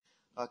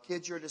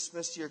Kids, you're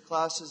dismissed to your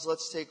classes.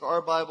 Let's take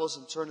our Bibles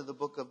and turn to the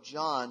book of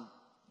John.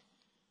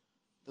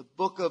 The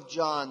book of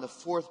John, the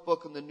fourth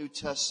book in the New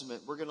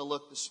Testament. We're going to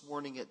look this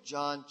morning at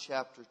John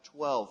chapter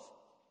 12.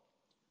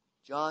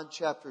 John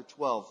chapter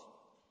 12.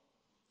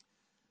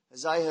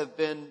 As I have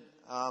been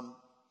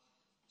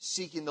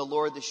seeking the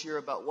Lord this year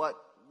about what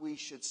we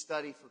should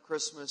study for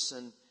Christmas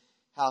and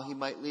how He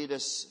might lead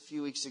us, a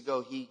few weeks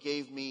ago He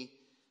gave me,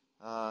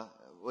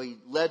 He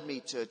led me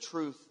to a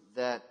truth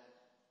that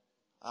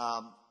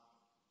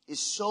is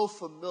so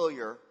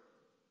familiar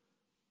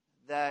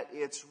that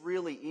it's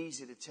really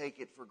easy to take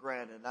it for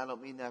granted. And I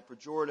don't mean that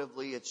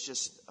pejoratively, it's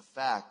just a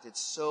fact.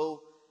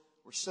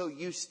 We're so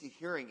used to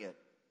hearing it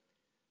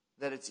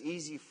that it's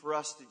easy for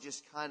us to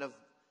just kind of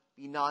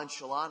be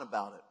nonchalant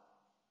about it.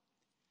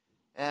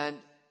 And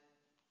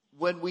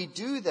when we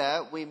do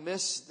that, we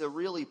miss the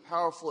really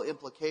powerful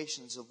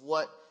implications of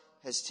what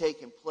has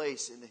taken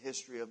place in the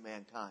history of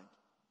mankind.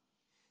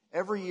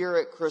 Every year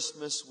at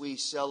Christmas, we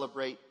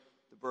celebrate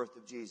the birth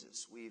of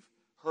Jesus. We've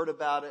heard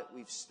about it.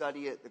 We've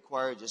studied it. The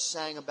choir just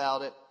sang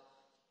about it.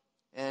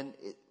 And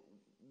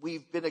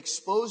we've been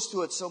exposed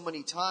to it so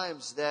many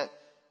times that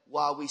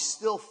while we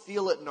still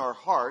feel it in our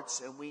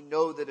hearts and we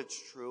know that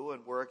it's true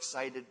and we're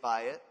excited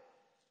by it,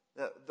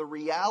 the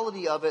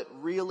reality of it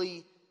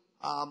really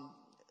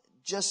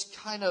just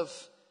kind of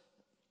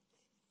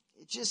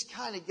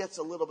gets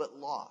a little bit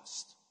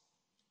lost.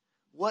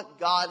 What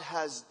God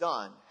has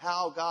done,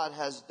 how God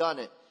has done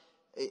it,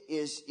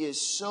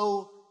 is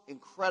so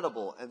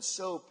incredible and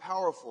so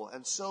powerful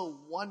and so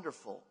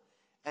wonderful.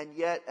 And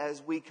yet, as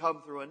we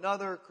come through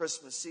another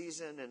Christmas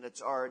season, and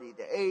it's already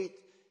the 8th,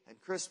 and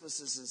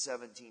Christmas is in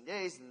 17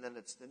 days, and then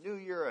it's the New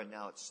Year, and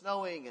now it's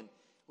snowing, and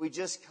we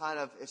just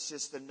it's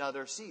just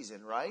another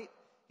season, right?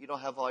 You don't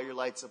have all your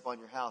lights up on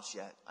your house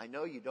yet. I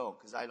know you don't,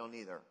 because I don't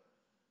either.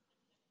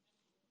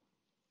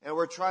 And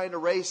we're trying to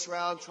race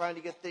around, trying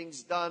to get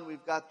things done.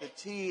 We've got the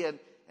tea, and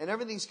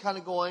everything's kind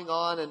of going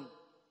on, and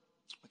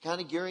we're kind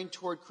of gearing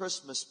toward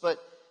Christmas. But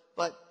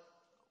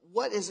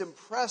what has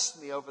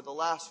impressed me over the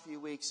last few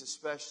weeks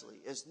especially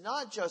is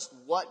not just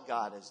what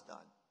God has done.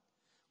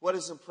 What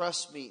has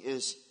impressed me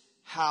is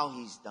how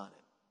He's done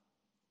it.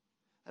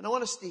 And I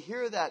want us to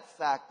hear that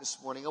fact this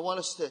morning. I want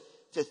us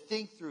to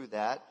think through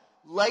that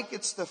like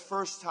it's the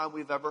first time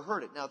we've ever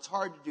heard it. Now, it's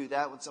hard to do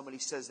that when somebody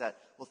says that.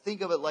 Well,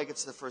 think of it like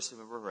it's the first time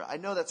you've ever heard it. I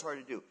know that's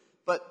hard to do.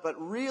 But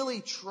really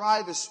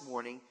try this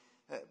morning.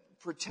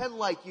 Pretend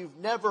like you've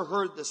never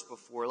heard this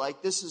before,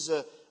 like this is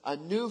a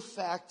new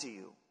fact to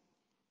you.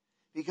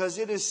 Because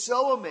it is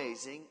so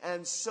amazing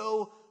and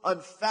so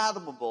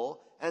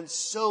unfathomable and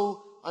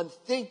so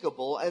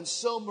unthinkable and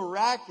so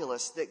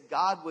miraculous that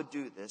God would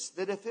do this,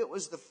 that if it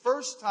was the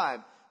first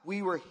time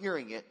we were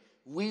hearing it,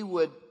 we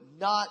would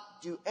not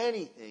do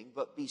anything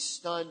but be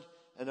stunned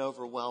and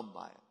overwhelmed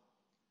by it.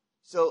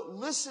 So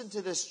listen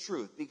to this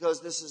truth,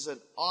 because this is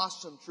an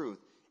awesome truth.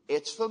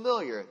 It's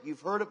familiar.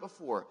 You've heard it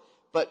before,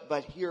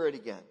 but hear it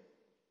again.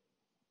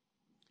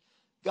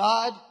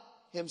 God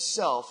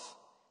Himself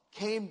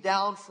came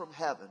down from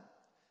heaven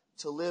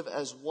to live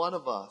as one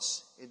of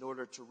us in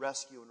order to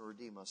rescue and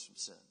redeem us from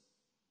sin.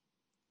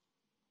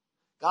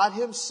 God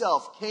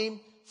Himself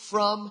came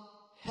from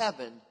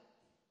heaven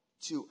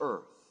to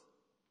earth.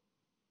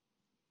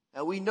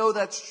 Now we know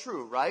that's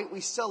true, right?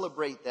 We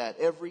celebrate that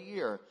every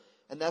year.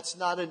 And that's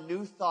not a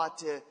new thought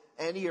to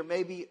any or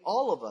maybe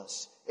all of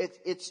us.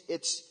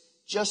 It's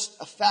just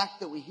a fact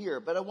that we hear.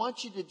 But I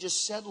want you to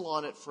just settle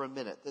on it for a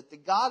minute. That the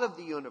God of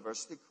the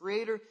universe, the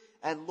Creator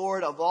and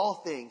Lord of all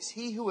things,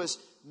 He who is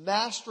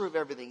master of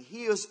everything,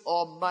 He is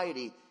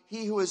almighty,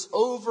 He who is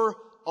over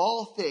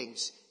all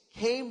things,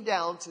 came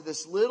down to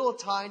this little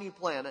tiny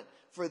planet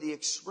for the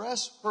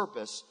express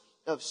purpose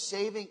of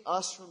saving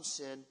us from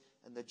sin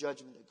and the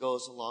judgment that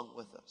goes along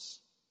with us.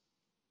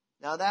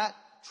 Now that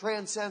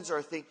transcends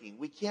our thinking.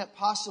 We can't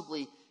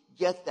possibly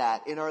get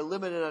that in our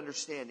limited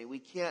understanding. We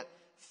can't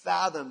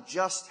fathom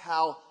just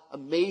how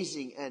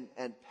amazing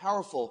and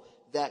powerful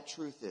that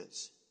truth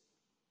is.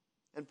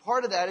 And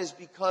part of that is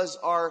because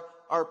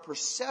our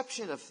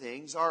perception of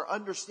things, our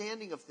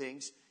understanding of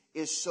things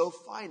is so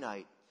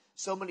finite.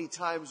 So many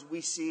times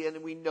we see,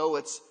 and we know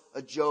it's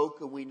a joke,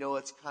 and we know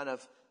it's kind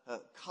of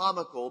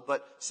comical,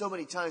 but so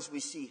many times we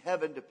see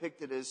heaven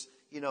depicted as,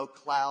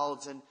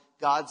 clouds, and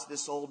God's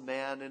this old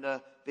man in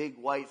a big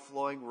white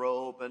flowing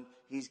robe, and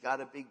He's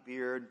got a big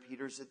beard, and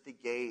Peter's at the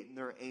gate, and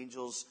there are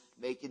angels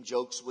making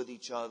jokes with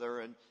each other,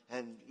 and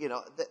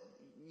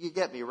you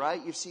get me, right?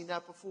 You've seen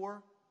that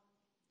before?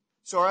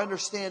 So our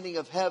understanding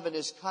of heaven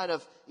is kind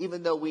of,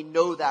 even though we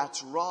know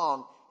that's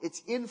wrong,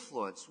 it's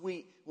influenced.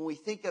 When we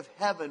think of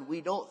heaven,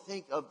 we don't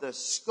think of the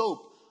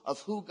scope of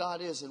who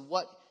God is and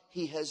what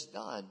He has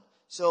done.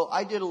 So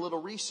I did a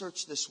little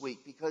research this week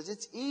because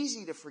it's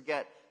easy to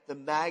forget the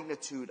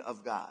magnitude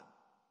of God.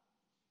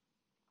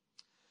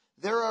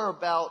 There are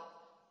about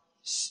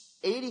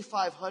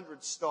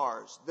 8,500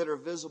 stars that are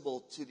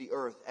visible to the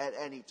earth at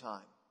any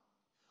time.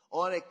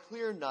 On a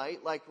clear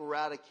night, like we're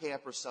at a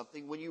camp or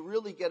something, when you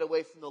really get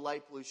away from the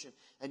light pollution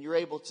and you're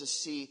able to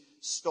see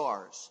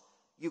stars,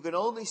 you can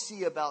only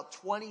see about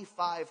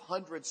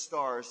 2,500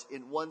 stars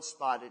in one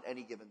spot at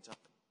any given time.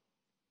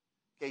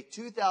 Okay,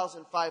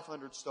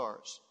 2,500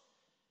 stars.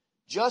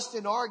 Just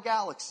in our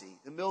galaxy,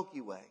 the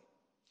Milky Way,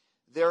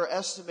 there are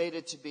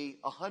estimated to be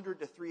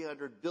 100 to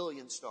 300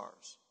 billion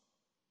stars.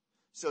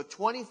 So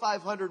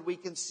 2,500 we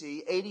can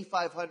see,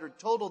 8,500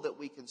 total that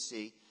we can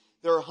see.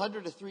 There are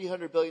 100 to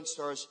 300 billion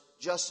stars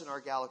just in our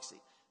galaxy.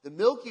 The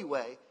Milky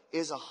Way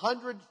is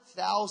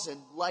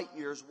 100,000 light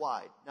years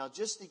wide. Now,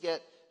 just to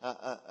get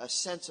a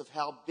sense of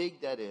how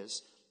big that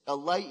is, a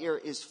light year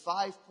is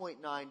 5.9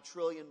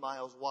 trillion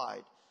miles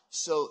wide.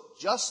 So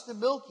just the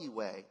Milky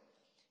Way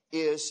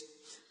is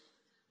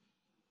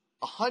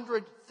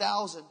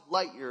 100,000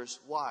 light years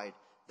wide.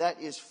 That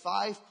is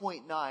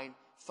 5.9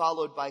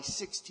 followed by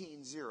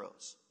 16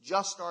 zeros.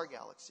 Just our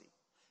galaxy.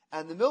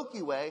 And the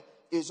Milky Way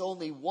is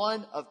only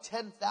one of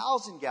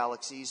 10,000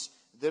 galaxies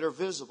that are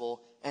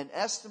visible, and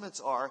estimates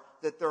are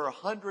that there are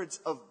hundreds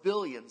of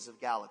billions of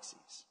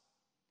galaxies.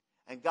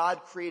 And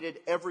God created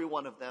every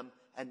one of them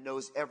and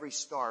knows every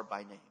star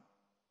by name.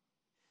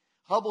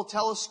 Hubble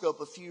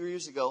telescope a few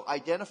years ago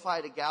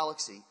identified a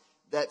galaxy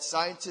that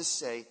scientists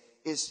say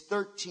is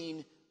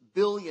 13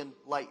 billion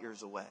light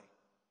years away.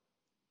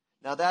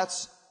 Now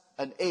that's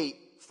an 8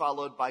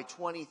 followed by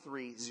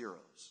 23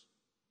 zeros.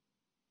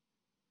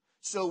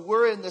 So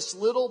we're in this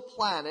little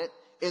planet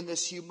in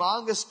this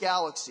humongous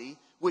galaxy,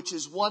 which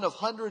is one of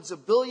hundreds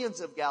of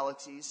billions of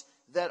galaxies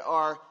that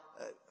are,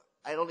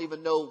 I don't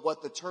even know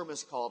what the term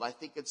is called. I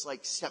think it's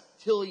like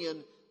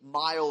septillion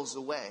miles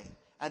away.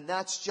 And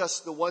that's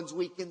just the ones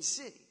we can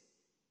see.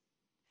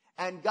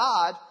 And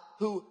God,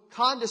 who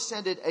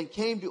condescended and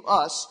came to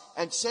us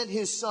and sent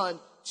his Son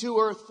to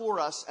earth for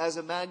us as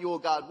Emmanuel,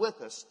 God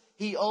with us,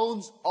 he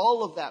owns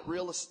all of that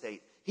real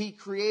estate. He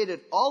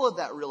created all of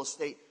that real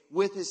estate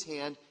with his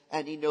hand,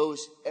 and he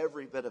knows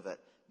every bit of it.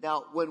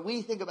 Now, when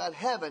we think about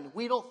heaven,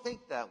 we don't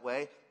think that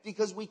way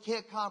because we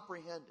can't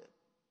comprehend it.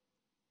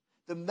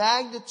 The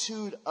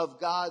magnitude of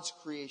God's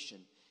creation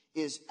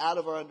is out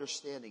of our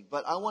understanding.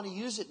 But I want to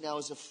use it now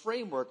as a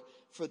framework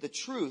for the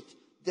truth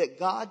that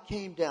God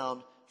came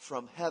down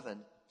from heaven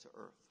to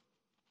earth.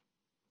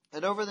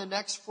 And over the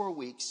next 4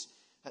 weeks,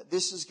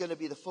 this is going to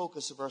be the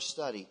focus of our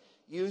study,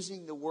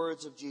 using the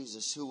words of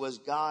Jesus, who was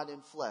God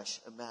in flesh,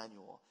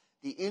 Emmanuel,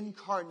 the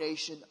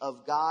incarnation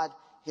of God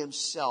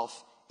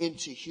himself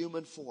into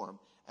human form.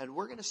 And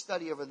we're going to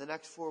study over the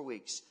next 4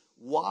 weeks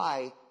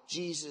why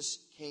Jesus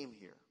came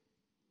here.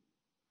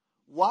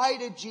 Why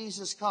did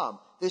Jesus come?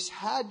 This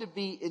had to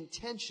be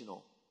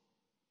intentional.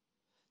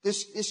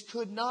 This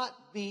could not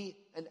be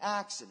an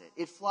accident.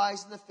 It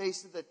flies in the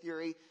face of the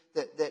theory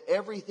that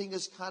everything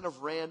is kind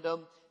of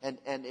random.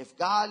 And if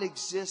God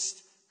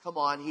exists, come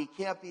on, he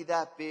can't be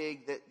that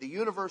big. That the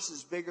universe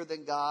is bigger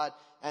than God.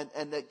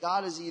 And that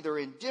God is either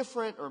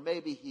indifferent or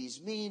maybe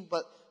he's mean.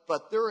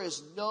 But there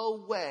is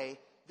no way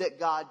that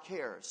God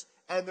cares.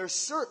 And there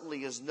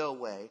certainly is no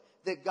way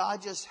that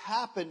God just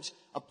happened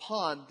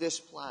upon this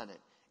planet.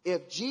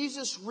 If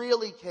Jesus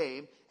really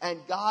came and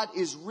God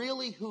is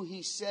really who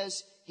he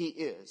says he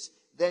is,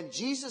 then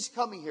Jesus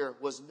coming here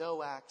was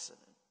no accident.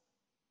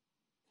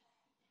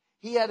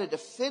 He had a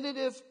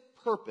definitive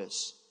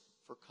purpose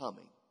for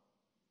coming.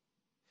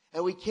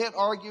 And we can't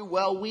argue,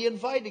 well, we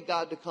invited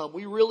God to come.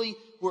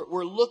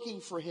 We're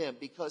looking for him,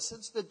 because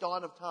since the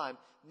dawn of time,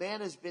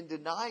 man has been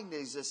denying the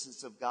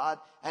existence of God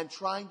and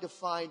trying to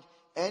find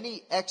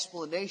any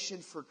explanation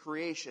for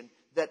creation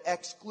that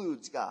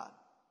excludes God.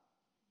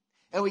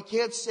 And we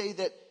can't say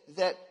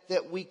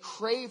that we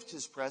craved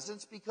his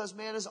presence, because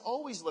man has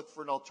always looked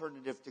for an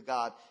alternative to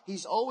God.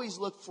 He's always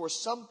looked for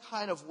some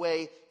kind of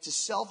way to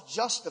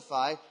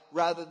self-justify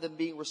rather than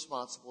being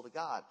responsible to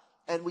God.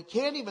 And we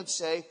can't even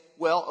say,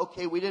 well,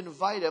 okay, we didn't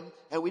invite him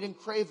and we didn't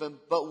crave him,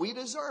 but we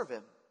deserve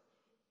him.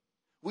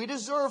 We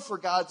deserve for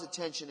God's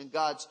attention and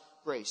God's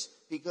grace,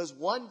 because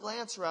one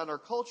glance around our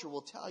culture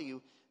will tell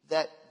you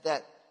that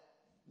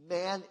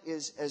man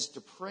is as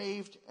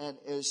depraved and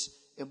as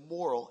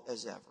immoral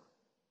as ever.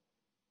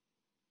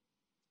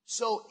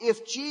 So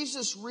if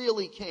Jesus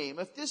really came,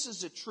 if this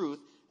is a truth,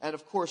 and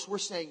of course we're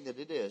saying that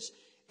it is,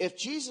 if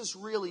Jesus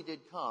really did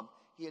come,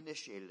 he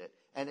initiated it.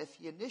 And if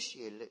he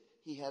initiated it,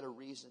 he had a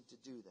reason to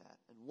do that.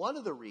 And one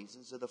of the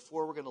reasons of the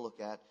 4 we're going to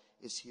look at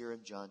is here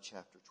in John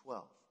chapter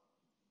 12.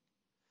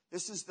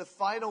 This is the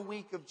final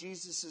week of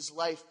Jesus'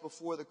 life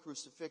before the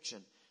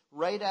crucifixion.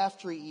 Right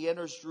after he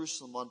enters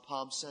Jerusalem on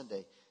Palm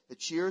Sunday, the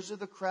cheers of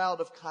the crowd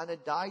have kind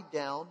of died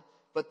down,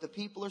 but the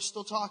people are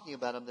still talking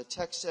about him. The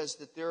text says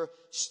that they're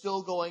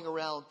still going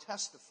around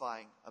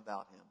testifying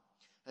about him.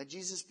 And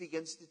Jesus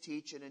begins to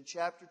teach, and in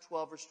chapter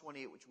 12, verse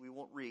 28, which we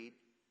won't read,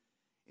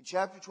 in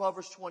chapter 12,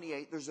 verse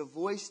 28, there's a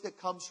voice that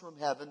comes from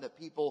heaven that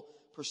people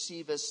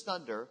perceive as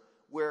thunder,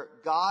 where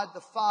God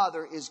the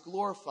Father is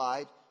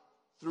glorified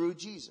through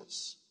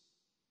Jesus.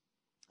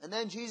 And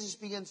then Jesus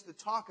begins to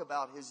talk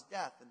about his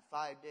death in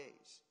 5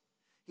 days.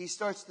 He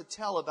starts to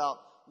tell about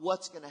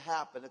what's going to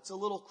happen. It's a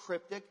little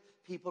cryptic.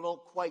 People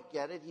don't quite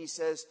get it. He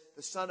says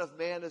the Son of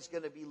Man is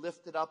going to be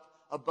lifted up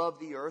above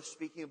the earth,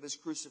 speaking of his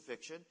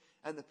crucifixion.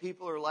 And the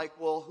people are like,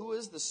 well, who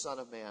is the Son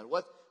of Man?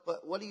 What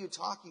are you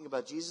talking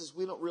about, Jesus?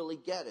 We don't really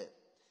get it.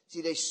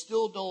 See, they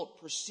still don't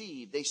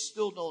perceive. They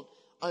still don't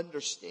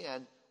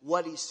understand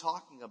what he's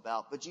talking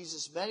about. But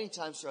Jesus, many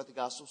times throughout the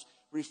Gospels,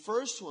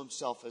 refers to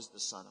himself as the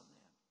Son of Man.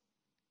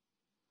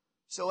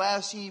 So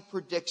as he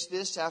predicts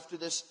this, after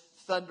this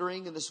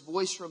thundering and this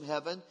voice from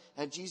heaven,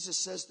 and Jesus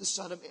says the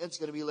Son of Man is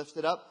going to be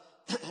lifted up,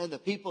 and the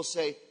people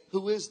say,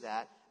 who is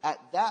that? At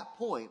that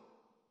point,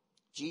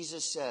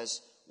 Jesus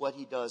says what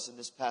he does in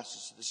this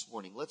passage this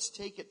morning. Let's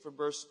take it from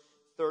verse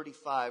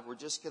 35. We're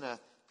just going to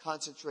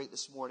concentrate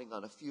this morning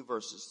on a few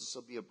verses. This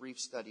will be a brief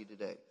study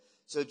today.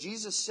 So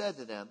Jesus said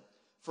to them,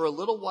 for a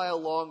little while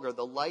longer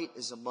the light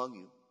is among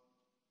you.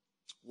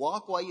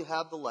 Walk while you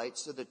have the light,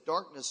 so that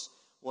darkness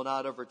will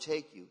not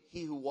overtake you.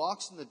 He who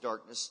walks in the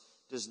darkness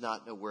does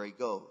not know where he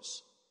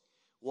goes.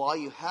 While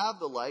you have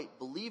the light,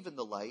 believe in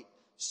the light,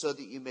 so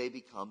that you may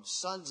become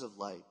sons of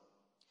light.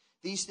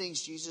 These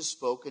things Jesus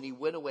spoke, and he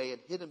went away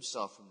and hid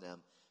himself from them.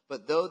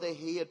 But though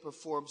he had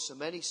performed so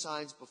many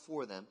signs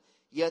before them,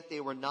 yet they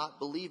were not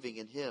believing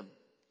in him.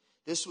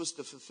 This was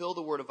to fulfill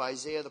the word of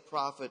Isaiah the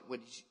prophet,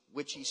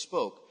 which he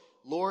spoke.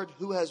 Lord,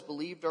 who has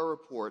believed our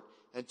report,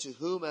 and to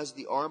whom has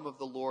the arm of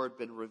the Lord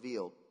been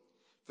revealed?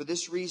 For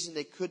this reason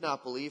they could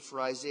not believe, for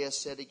Isaiah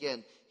said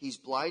again, he's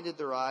blinded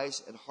their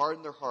eyes and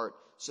hardened their heart,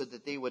 so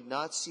that they would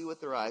not see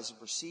with their eyes and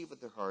perceive with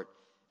their heart,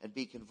 and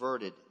be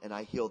converted, and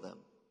I heal them.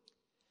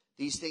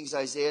 These things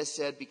Isaiah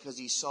said because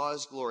he saw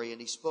his glory, and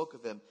he spoke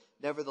of him.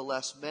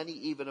 Nevertheless, many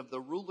even of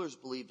the rulers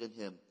believed in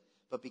him.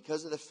 But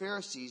because of the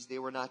Pharisees, they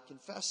were not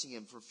confessing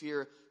him, for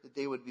fear that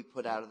they would be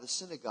put out of the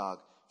synagogue.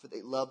 For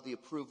they loved the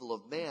approval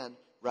of man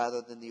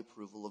rather than the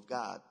approval of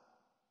God.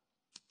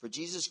 For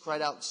Jesus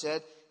cried out and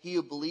said, he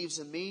who believes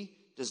in me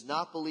does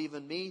not believe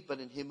in me,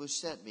 but in him who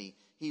sent me.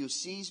 He who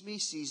sees me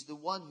sees the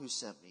one who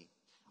sent me.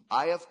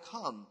 I have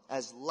come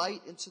as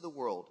light into the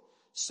world,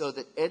 so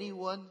that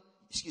everyone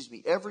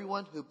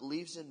who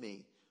believes in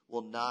me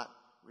will not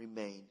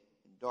remain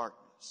in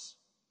darkness.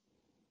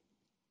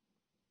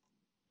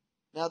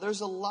 Now,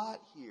 there's a lot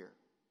here,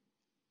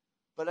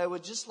 but I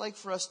would just like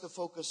for us to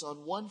focus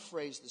on one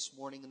phrase this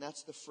morning, and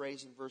that's the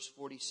phrase in verse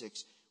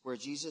 46, where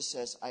Jesus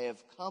says, I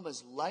have come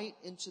as light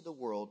into the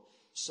world,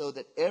 so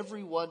that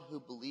everyone who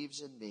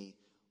believes in me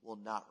will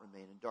not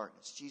remain in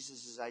darkness.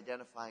 Jesus is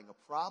identifying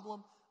a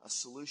problem, a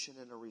solution,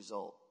 and a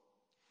result.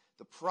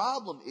 The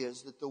problem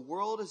is that the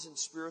world is in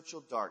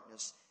spiritual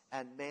darkness,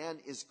 and man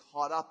is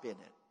caught up in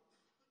it.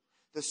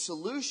 The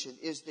solution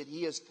is that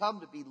he has come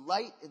to be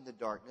light in the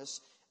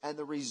darkness, and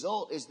the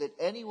result is that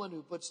anyone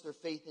who puts their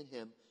faith in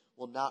him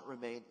will not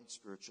remain in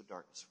spiritual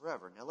darkness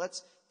forever. Now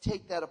let's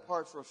take that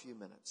apart for a few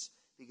minutes,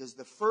 because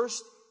the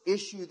first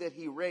issue that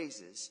he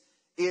raises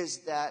is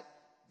that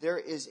there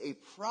is a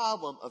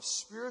problem of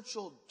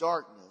spiritual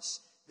darkness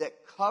that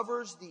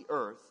covers the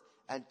earth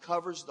and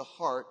covers the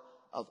heart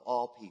of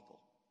all people.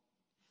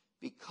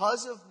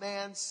 Because of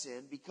man's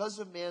sin, because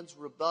of man's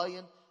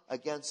rebellion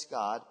against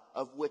God,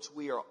 of which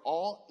we are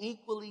all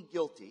equally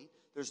guilty.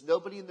 There's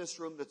nobody in this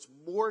room that's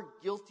more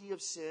guilty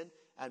of sin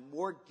and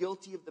more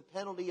guilty of the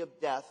penalty of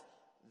death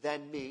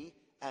than me,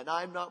 and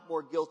I'm not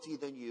more guilty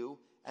than you,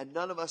 and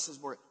none of us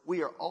is more.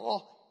 We are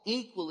all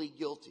equally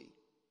guilty.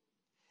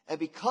 And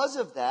because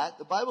of that,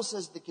 the Bible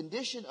says the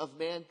condition of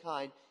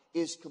mankind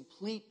is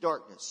complete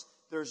darkness.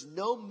 There's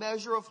no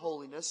measure of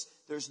holiness.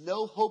 There's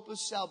no hope of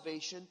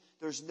salvation.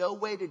 There's no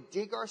way to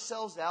dig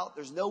ourselves out.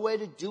 There's no way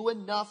to do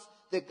enough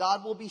that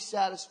God will be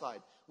satisfied.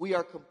 We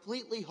are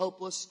completely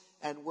hopeless,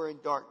 and we're in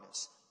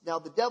darkness. Now,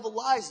 the devil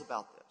lies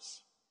about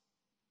this.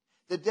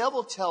 The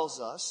devil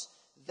tells us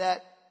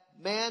that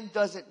man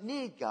doesn't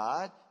need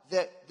God,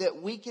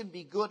 that we can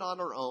be good on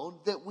our own,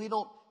 that we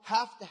don't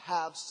have to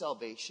have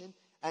salvation.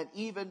 And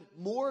even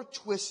more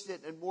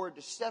twisted and more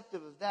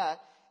deceptive of that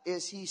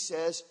is he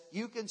says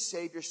you can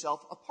save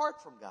yourself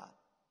apart from God.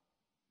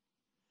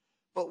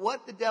 But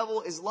what the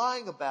devil is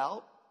lying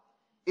about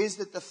is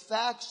that the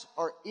facts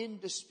are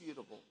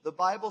indisputable. The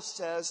Bible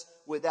says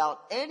without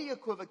any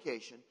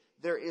equivocation,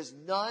 there is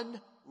none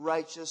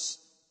righteous,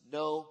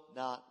 no,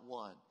 not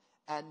one.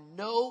 And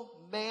no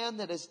man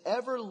that has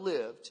ever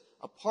lived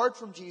apart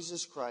from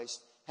Jesus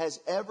Christ has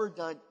ever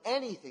done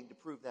anything to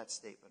prove that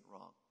statement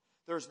wrong.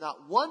 There's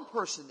not one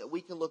person that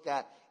we can look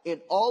at in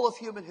all of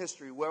human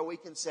history where we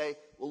can say,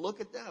 well, look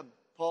at them,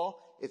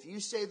 Paul. If you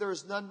say there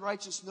is none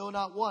righteous, no,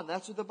 not one,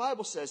 that's what the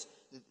Bible says.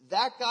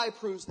 That guy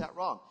proves that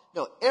wrong.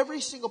 No,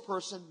 every single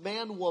person,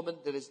 man, woman,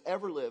 that has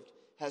ever lived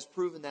has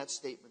proven that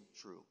statement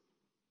true.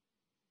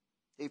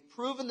 They've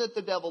proven that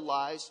the devil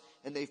lies,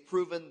 and they've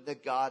proven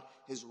that God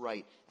is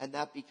right. And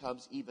that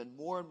becomes even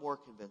more and more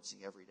convincing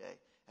every day.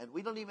 And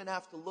we don't even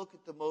have to look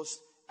at the most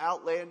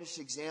outlandish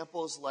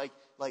examples like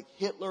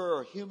Hitler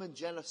or human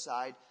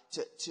genocide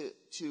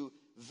to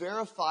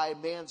verify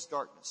man's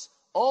darkness.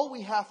 All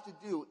we have to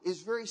do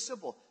is very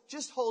simple.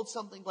 Just hold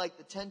something like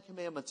the Ten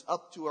Commandments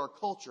up to our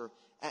culture,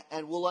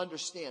 and we'll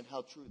understand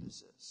how true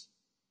this is.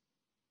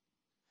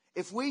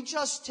 If we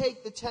just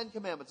take the Ten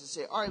Commandments and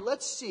say, all right,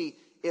 let's see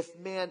if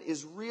man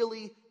is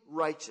really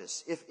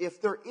righteous.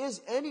 If there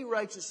is any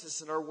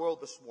righteousness in our world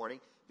this morning,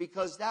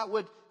 because that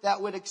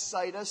would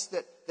excite us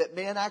that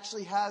man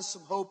actually has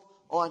some hope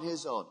on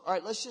his own. All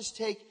right, let's just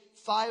take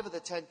 5 of the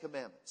 10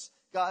 commandments.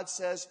 God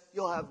says,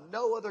 you'll have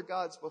no other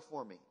gods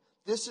before me.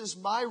 This is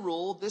my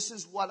rule. This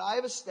is what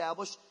I've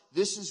established.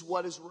 This is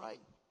what is right.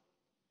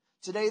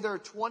 Today there are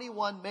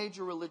 21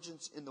 major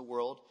religions in the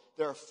world.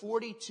 There are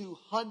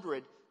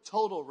 4,200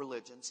 total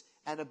religions,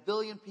 and 1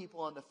 billion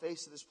people on the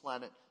face of this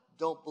planet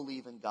don't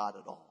believe in God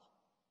at all.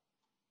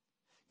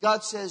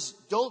 God says,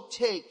 don't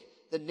take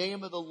the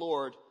name of the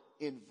Lord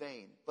in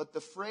vain. But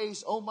the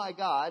phrase, oh my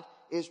God,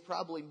 is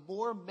probably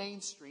more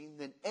mainstream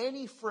than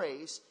any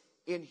phrase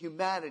in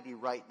humanity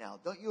right now.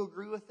 Don't you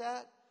agree with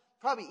that?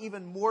 Probably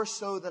even more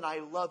so than I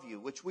love you,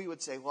 which we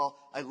would say, well,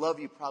 I love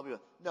you probably.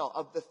 No,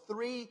 of the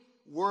 3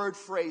 word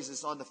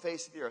phrases on the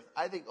face of the earth,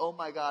 I think, oh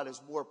my God,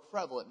 is more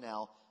prevalent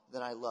now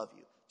than I love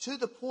you. To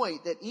the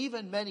point that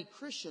even many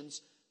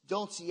Christians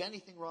don't see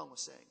anything wrong with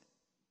saying it.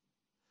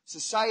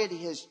 Society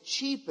has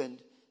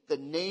cheapened the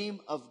name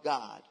of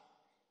God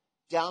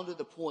down to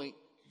the point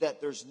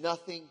that there's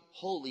nothing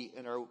holy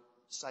in our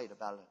sight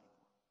about it anymore.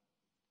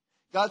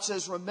 God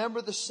says,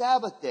 remember the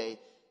Sabbath day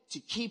to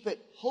keep it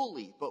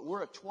holy, but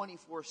we're a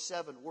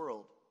 24/7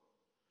 world.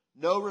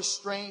 No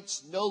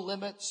restraints, no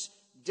limits,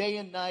 day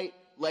and night.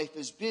 Life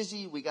is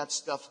busy. We got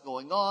stuff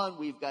going on.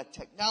 We've got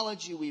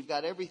technology. We've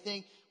got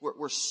everything.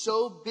 We're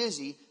so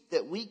busy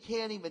that we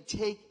can't even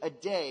take a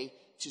day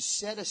to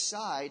set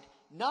aside,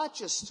 not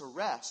just to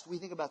rest. We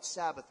think about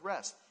Sabbath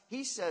rest.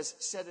 He says,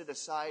 set it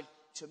aside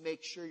to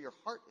make sure your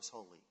heart is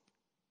holy.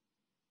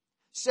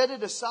 Set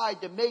it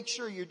aside to make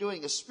sure you're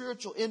doing a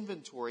spiritual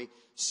inventory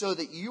so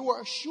that you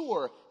are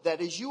sure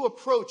that as you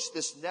approach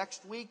this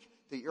next week,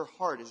 that your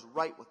heart is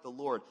right with the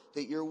Lord,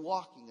 that you're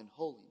walking in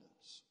holiness.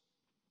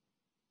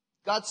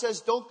 God says,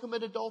 don't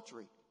commit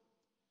adultery.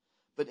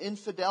 But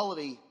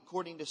infidelity,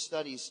 according to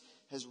studies,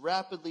 has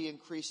rapidly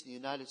increased in the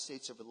United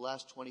States over the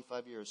last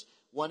 25 years.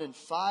 1 in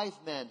 5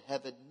 men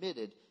have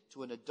admitted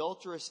to an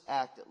adulterous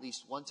act at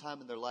least one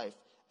time in their life,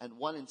 and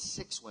 1 in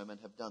 6 women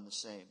have done the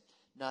same.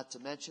 Not to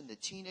mention the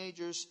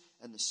teenagers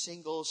and the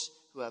singles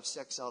who have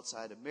sex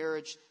outside of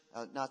marriage,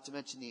 not to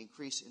mention the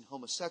increase in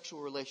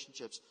homosexual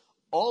relationships,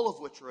 all of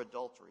which are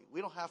adultery.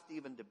 We don't have to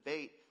even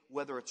debate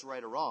whether it's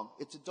right or wrong.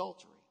 It's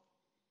adultery.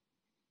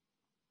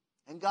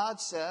 And God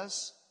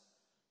says,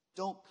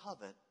 don't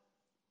covet.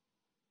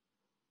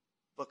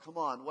 But come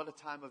on, what a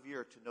time of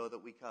year to know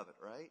that we covet,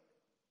 right?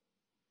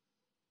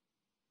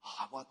 Oh,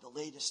 I want the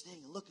latest thing.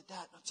 And look at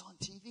that. It's on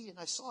TV and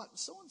I saw it. And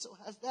so-and-so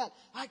has that.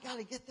 I got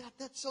to get that.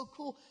 That's so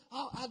cool.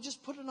 Oh, I'll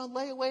just put it on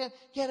layaway and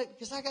get it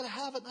because I got to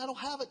have it and I don't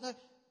have it.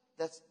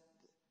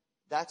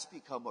 That's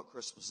become what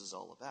Christmas is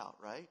all about,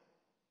 right?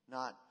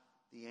 Not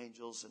the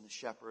angels and the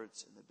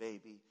shepherds and the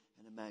baby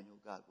and Emmanuel,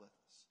 God with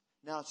us.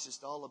 Now it's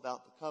just all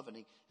about the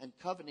covenant. And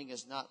covenanting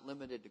is not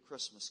limited to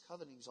Christmas.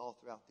 Covenanting is all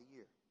throughout the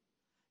year.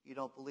 You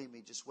don't believe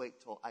me? Just wait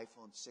till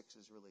iPhone 6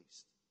 is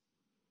released.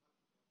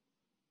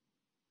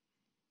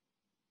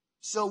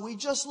 So we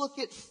just look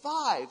at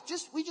 5.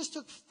 We just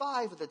took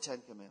 5 of the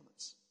 10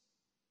 commandments.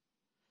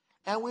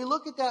 And we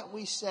look at that and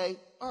we say,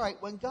 all right,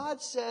 when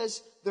God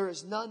says there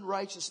is none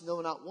righteous,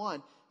 no, not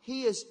one,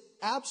 he is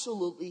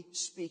absolutely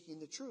speaking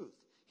the truth.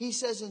 He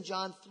says in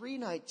John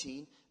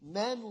 3:19,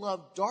 men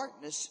love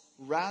darkness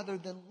rather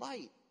than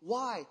light.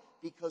 Why?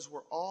 Because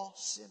we're all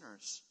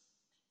sinners.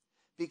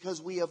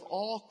 Because we have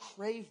all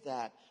craved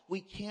that.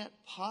 We can't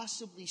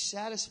possibly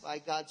satisfy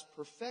God's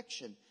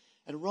perfection.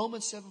 And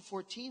Romans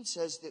 7:14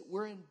 says that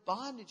we're in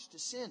bondage to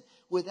sin.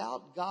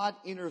 Without God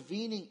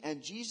intervening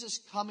and Jesus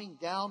coming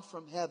down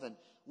from heaven,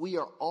 we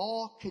are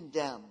all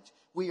condemned.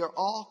 We are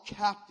all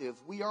captive.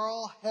 We are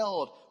all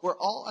held. We're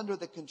all under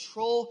the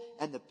control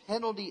and the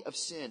penalty of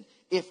sin.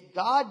 If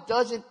God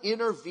doesn't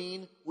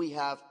intervene, we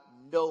have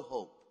no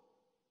hope.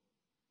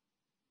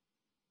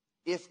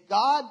 If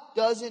God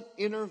doesn't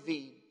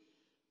intervene,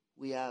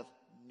 we have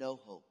no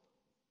hope.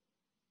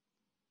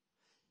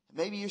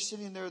 Maybe you're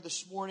sitting there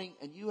this morning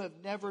and you have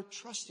never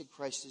trusted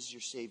Christ as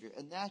your Savior.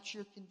 And that's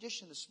your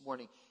condition this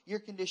morning. Your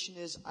condition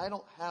is, I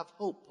don't have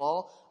hope,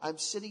 Paul. I'm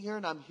sitting here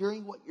and I'm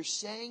hearing what you're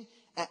saying.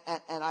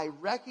 And I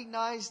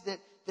recognize that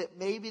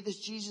maybe this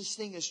Jesus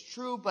thing is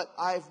true, but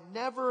I've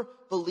never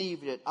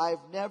believed it.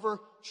 I've never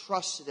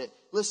trusted it.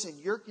 Listen,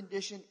 your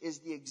condition is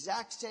the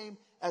exact same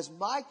as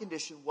my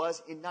condition was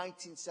in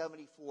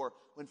 1974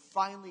 when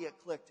finally it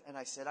clicked and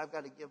I said, I've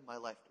got to give my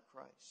life to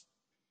Christ.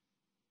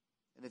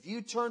 And if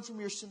you turn from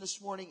your sin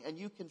this morning and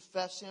you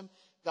confess him,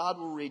 God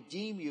will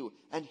redeem you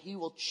and he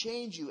will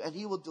change you and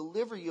he will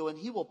deliver you and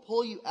he will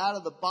pull you out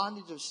of the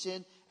bondage of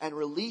sin and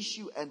release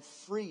you and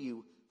free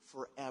you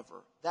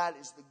forever. That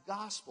is the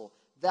gospel.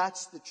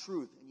 That's the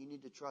truth. And you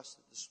need to trust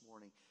it this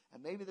morning.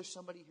 And maybe there's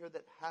somebody here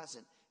that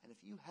hasn't. And if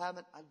you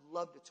haven't, I'd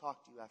love to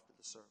talk to you after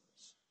the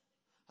service.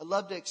 I'd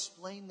love to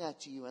explain that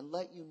to you and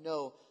let you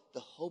know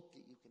the hope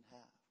that you can have.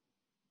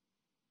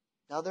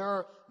 Now, there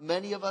are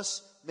many of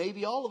us,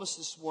 maybe all of us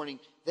this morning,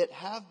 that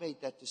have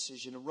made that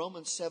decision. And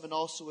Romans 7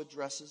 also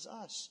addresses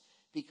us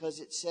because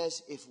it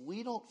says if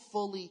we don't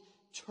fully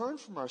turn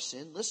from our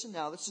sin, listen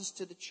now, this is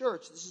to the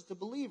church, this is to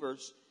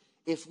believers.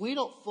 If we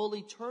don't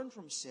fully turn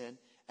from sin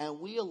and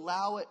we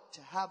allow it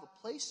to have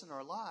a place in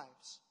our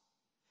lives,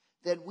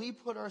 then we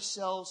put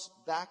ourselves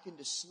back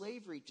into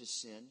slavery to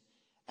sin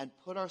and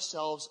put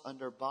ourselves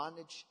under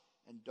bondage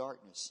and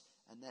darkness.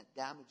 And that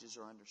damages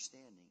our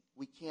understanding.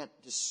 We can't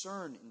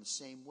discern in the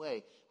same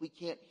way. We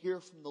can't hear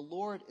from the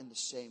Lord in the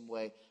same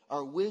way.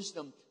 Our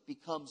wisdom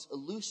becomes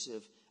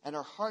elusive, and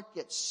our heart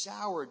gets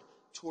soured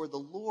toward the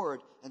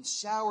Lord and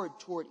soured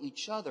toward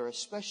each other,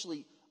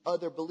 especially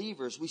other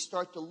believers. We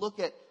start to look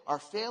at our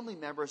family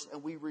members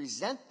and we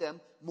resent them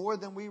more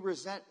than we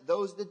resent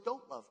those that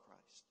don't love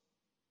Christ,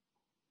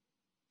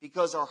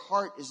 because our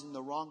heart is in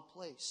the wrong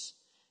place.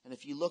 And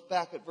if you look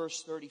back at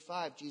verse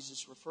 35,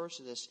 Jesus refers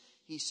to this.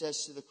 He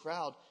says to the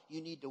crowd,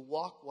 you need to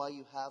walk while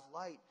you have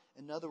light.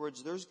 In other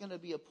words, there's going to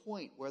be a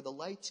point where the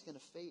light's going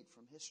to fade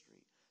from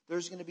history.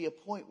 There's going to be a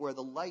point where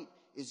the light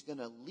is going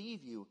to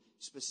leave you.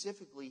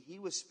 Specifically, he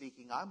was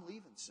speaking, I'm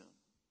leaving soon.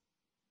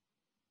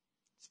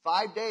 It's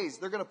 5 days.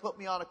 They're going to put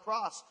me on a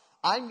cross.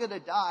 I'm going to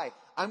die.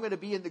 I'm going to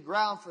be in the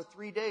ground for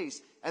 3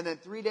 days. And then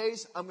 3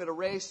 days, I'm going to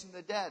raise from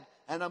the dead.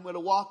 And I'm going to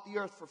walk the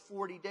earth for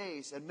 40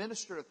 days and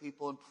minister to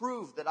people and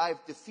prove that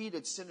I've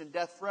defeated sin and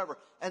death forever.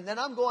 And then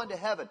I'm going to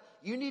heaven.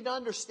 You need to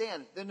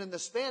understand that in the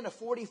span of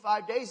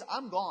 45 days,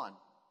 I'm gone.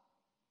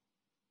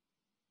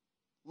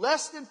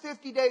 Less than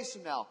 50 days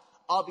from now,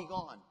 I'll be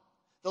gone.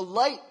 The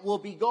light will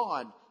be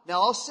gone.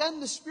 Now, I'll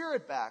send the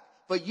Spirit back.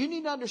 But you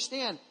need to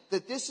understand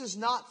that this is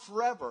not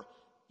forever.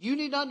 You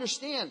need to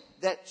understand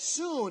that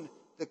soon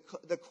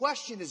the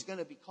question is going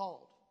to be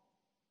called.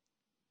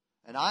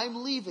 And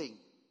I'm leaving.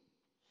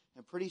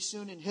 And pretty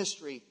soon in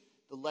history,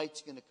 the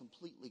light's going to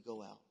completely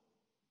go out.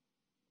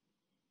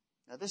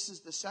 Now, this is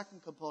the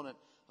second component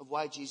of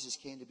why Jesus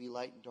came to be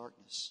light in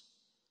darkness.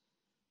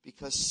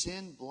 Because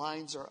sin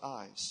blinds our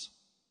eyes.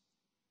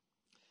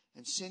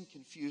 And sin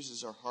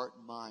confuses our heart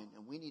and mind.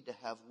 And we need to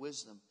have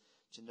wisdom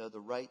to know the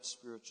right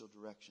spiritual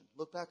direction.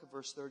 Look back at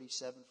verse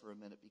 37 for a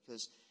minute,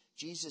 because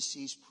Jesus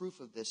sees proof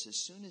of this as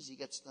soon as he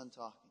gets done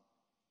talking.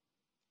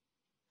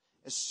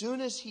 As soon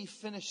as he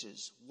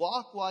finishes,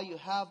 walk while you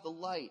have the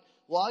light.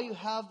 While you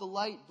have the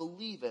light,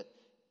 believe it.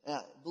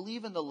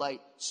 Believe in the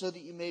light so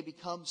that you may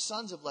become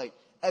sons of light.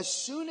 As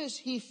soon as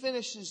he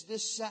finishes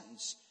this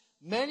sentence,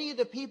 many of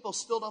the people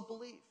still don't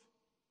believe.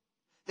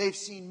 They've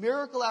seen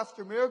miracle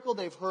after miracle.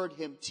 They've heard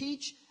him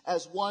teach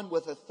as one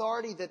with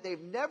authority that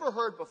they've never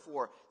heard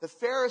before. The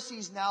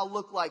Pharisees now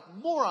look like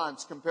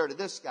morons compared to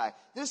this guy.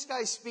 This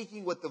guy's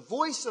speaking with the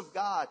voice of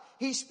God.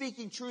 He's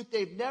speaking truth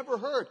they've never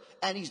heard,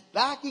 and he's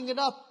backing it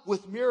up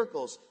with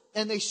miracles.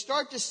 And they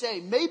start to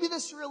say, maybe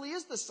this really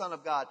is the Son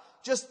of God.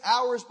 Just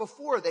hours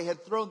before, they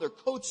had thrown their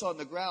coats on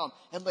the ground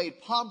and laid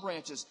palm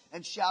branches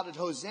and shouted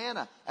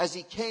Hosanna as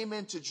he came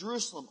into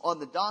Jerusalem on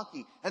the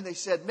donkey. And they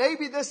said,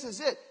 maybe this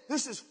is it.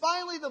 This is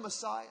finally the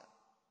Messiah.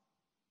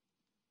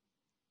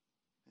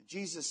 And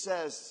Jesus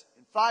says,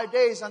 in 5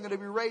 days, I'm going to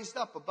be raised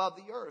up above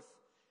the earth.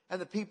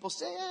 And the people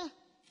say,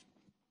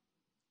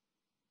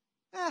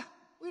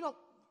 we don't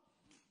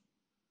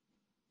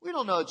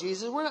know,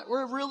 Jesus.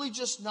 We're really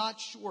just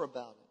not sure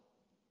about it.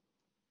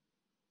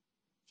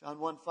 John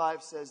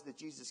 1:5 says that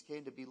Jesus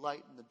came to be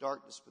light in the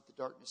darkness, but the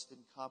darkness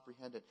didn't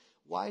comprehend it.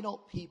 Why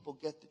don't people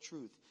get the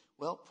truth?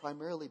 Well,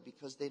 primarily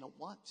because they don't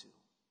want to.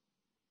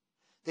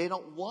 They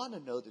don't want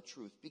to know the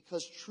truth,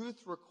 because truth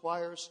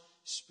requires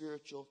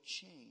spiritual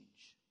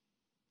change.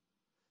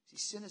 See,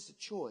 sin is a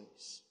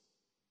choice.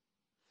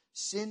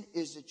 Sin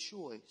is a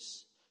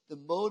choice. The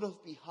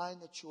motive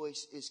behind the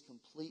choice is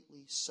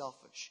completely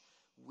selfish.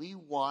 We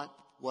want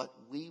what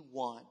we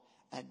want,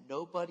 and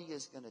nobody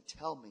is going to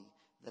tell me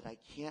that I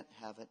can't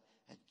have it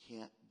and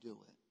can't do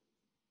it.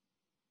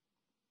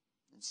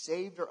 And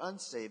saved or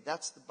unsaved,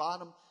 that's the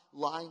bottom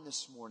line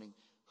this morning.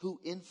 Who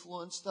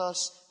influenced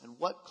us and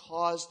what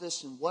caused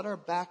this and what our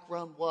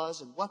background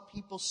was and what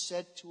people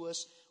said to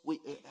us,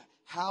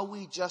 how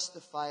we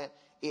justify it,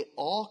 it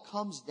all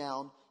comes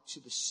down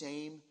to the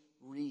same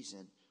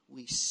reason.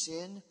 We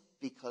sin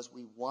because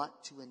we want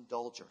to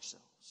indulge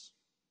ourselves.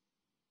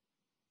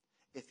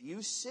 If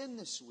you sin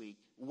this week,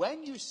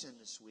 when you sin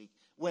this week,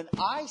 when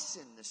I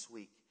sin this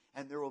week,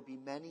 and there will be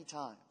many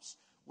times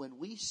when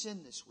we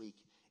sin this week,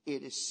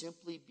 it is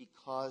simply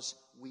because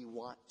we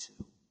want to.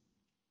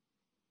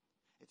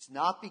 It's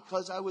not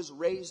because I was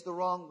raised the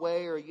wrong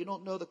way, or you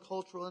don't know the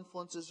cultural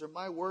influences, or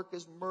my work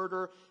is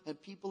murder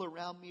and people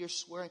around me are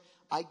swearing.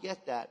 I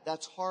get that.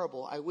 That's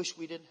horrible. I wish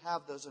we didn't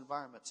have those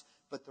environments.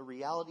 But the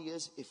reality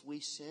is, if we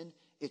sin,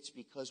 it's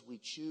because we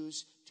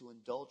choose to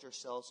indulge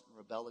ourselves and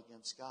rebel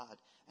against God.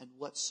 And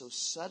what's so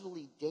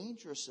subtly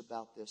dangerous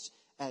about this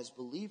as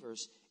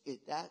believers,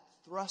 that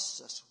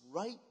thrusts us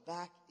right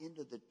back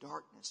into the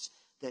darkness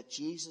that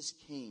Jesus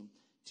came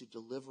to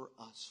deliver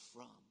us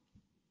from.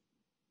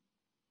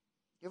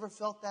 You ever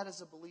felt that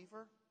as a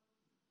believer?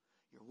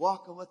 You're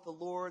walking with the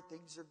Lord,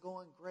 things are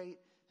going great,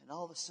 and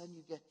all of a sudden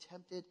you get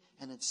tempted,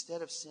 and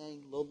instead of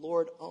saying, the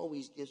Lord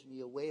always gives me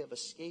a way of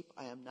escape,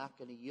 I am not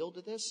going to yield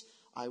to this.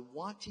 I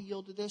want to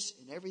yield to this,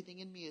 and everything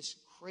in me is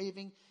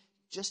craving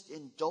just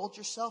indulge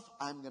yourself.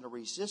 I'm going to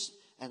resist,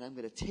 and I'm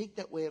going to take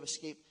that way of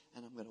escape,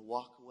 and I'm going to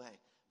walk away.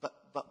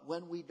 But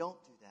when we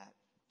don't do that,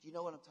 do you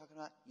know what I'm talking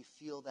about? You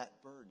feel that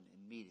burden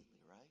immediately,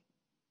 right?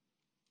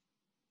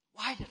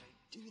 Why did I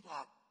do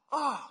that?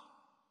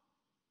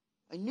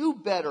 I knew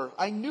better.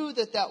 I knew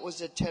that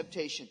was a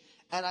temptation.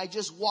 And I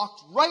just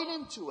walked right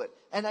into it.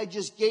 And I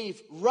just gave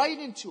right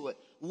into it.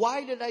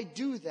 Why did I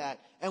do that?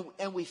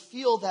 And we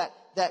feel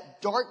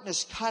that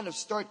darkness kind of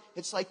start.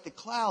 It's like the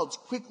clouds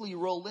quickly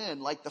roll in,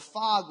 like the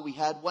fog we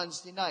had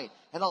Wednesday night.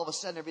 And all of a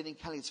sudden everything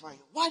kind of gets right.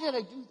 Why did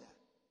I do that?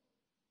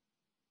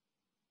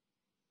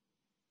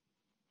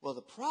 Well,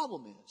 the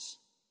problem is,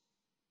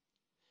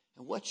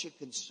 and what should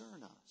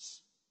concern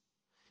us,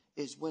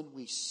 is when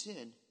we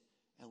sin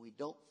and we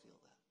don't feel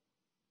that.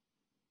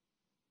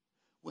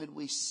 When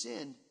we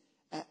sin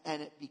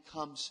and it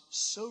becomes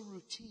so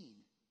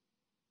routine,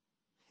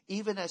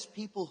 even as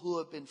people who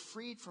have been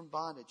freed from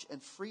bondage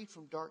and freed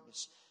from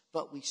darkness,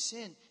 but we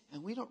sin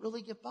and we don't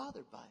really get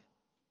bothered by it.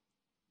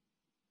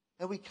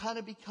 And we kind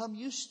of become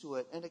used to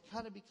it, and it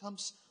kind of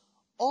becomes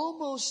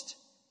almost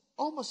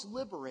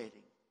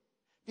liberating.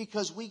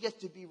 Because we get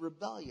to be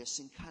rebellious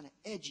and kind of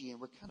edgy,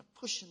 and we're kind of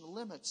pushing the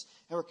limits,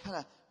 and we're kind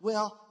of,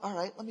 well, all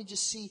right, let me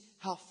just see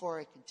how far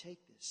I can take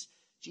this.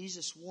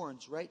 Jesus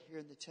warns right here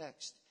in the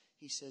text.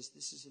 He says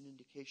this is an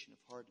indication of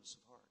hardness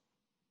of heart.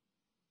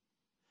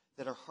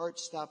 That our heart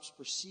stops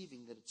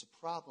perceiving that it's a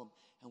problem,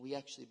 and we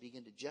actually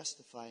begin to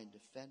justify and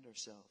defend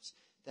ourselves.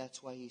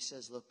 That's why he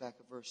says, look back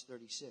at verse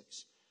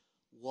 36,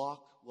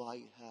 walk while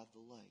you have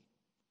the light.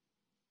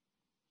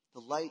 The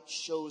light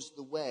shows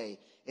the way.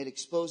 It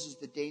exposes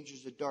the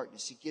dangers of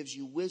darkness. It gives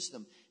you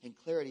wisdom and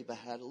clarity about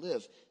how to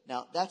live.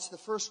 Now, that's the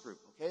first group,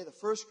 okay? The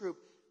first group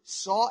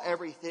saw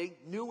everything,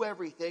 knew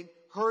everything,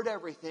 heard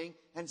everything,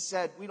 and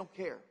said, we don't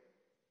care.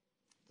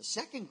 The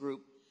second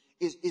group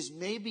is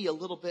maybe a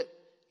little bit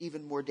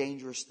even more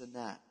dangerous than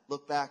that.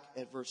 Look back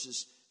at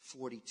verses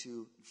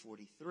 42 and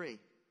 43.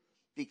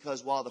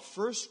 Because while the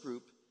first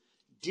group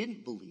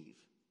didn't believe,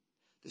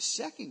 the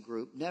second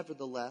group,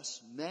 nevertheless,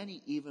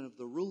 many even of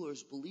the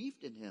rulers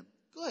believed in him.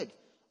 Good.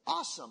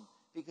 Awesome.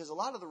 Because a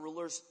lot of the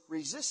rulers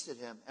resisted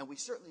him. And we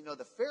certainly know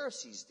the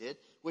Pharisees did,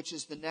 which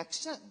is the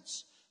next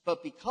sentence.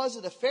 But because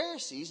of the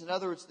Pharisees, in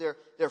other words,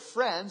 their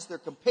friends, their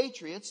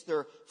compatriots,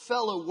 their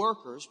fellow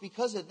workers,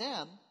 because of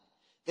them,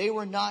 they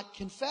were not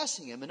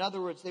confessing him. In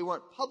other words, they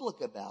weren't public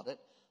about it.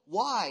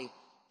 Why?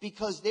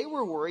 Because they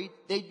were worried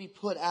they'd be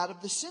put out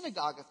of the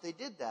synagogue if they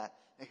did that.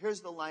 Now here's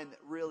the line that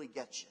really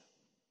gets you.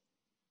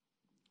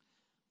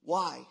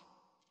 Why?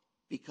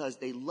 Because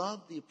they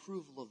loved the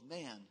approval of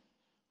man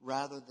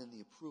rather than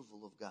the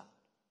approval of God.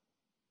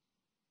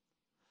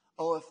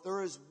 Oh, if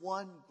there is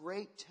one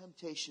great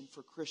temptation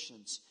for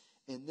Christians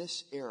in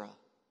this era,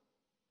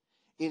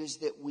 it is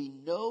that we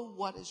know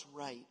what is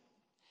right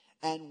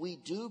and we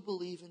do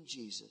believe in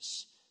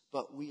Jesus,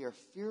 but we are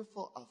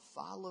fearful of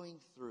following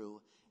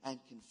through and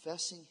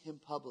confessing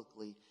him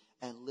publicly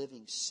and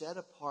living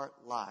set-apart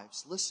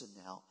lives. Listen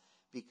now,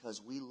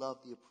 because we love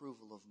the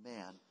approval of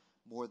man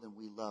more than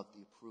we love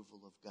the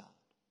approval of God.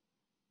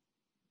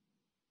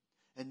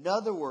 In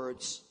other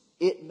words,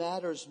 it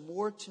matters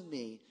more to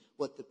me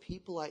what the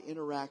people I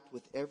interact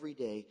with every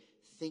day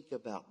think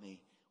about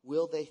me.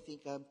 Will they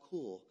think I'm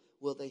cool?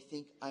 Will they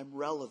think I'm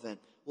relevant?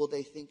 Will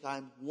they think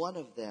I'm one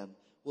of them?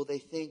 Will they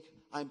think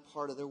I'm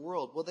part of their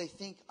world? Will they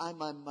think I'm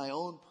my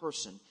own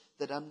person?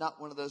 That I'm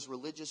not one of those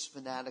religious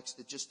fanatics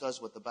that just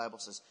does what the Bible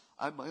says.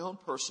 I'm my own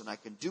person. I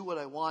can do what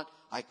I want.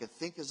 I can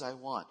think as I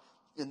want.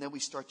 And then we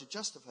start to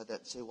justify that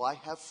and say, well, I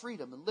have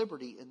freedom and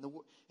liberty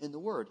in the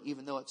Word,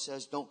 even though it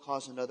says don't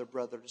cause another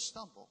brother to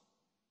stumble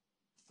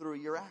through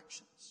your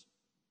actions.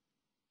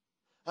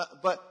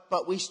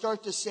 But we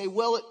start to say,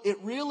 well, it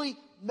really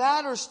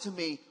matters to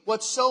me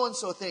what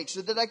so-and-so thinks,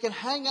 so that I can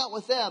hang out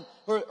with them,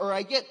 or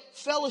I get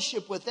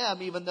fellowship with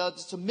them, even though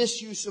it's a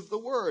misuse of the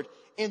Word.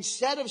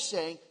 Instead of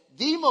saying,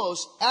 the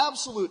most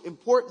absolute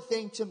important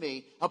thing to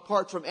me,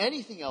 apart from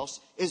anything else,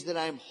 is that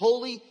I am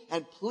holy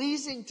and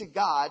pleasing to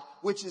God,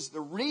 which is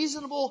the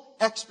reasonable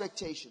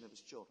expectation of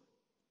his children.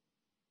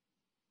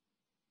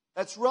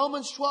 That's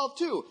Romans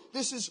 12:2.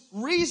 This is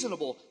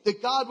reasonable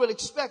that God would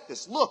expect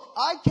this. Look,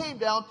 I came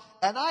down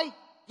and I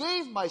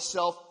gave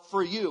myself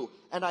for you,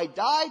 and I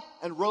died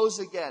and rose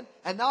again.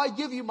 And now I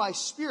give you my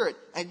spirit,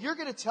 and you're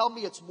going to tell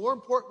me it's more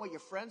important what your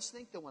friends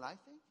think than what I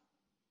think?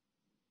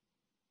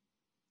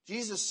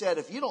 Jesus said,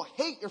 if you don't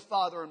hate your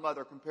father and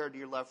mother compared to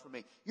your love for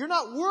me, you're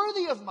not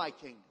worthy of my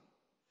kingdom.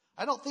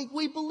 I don't think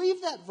we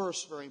believe that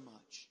verse very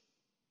much.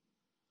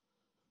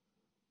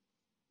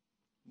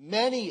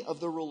 Many of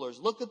the rulers,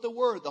 look at the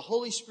word, the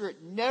Holy Spirit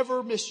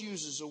never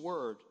misuses a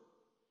word.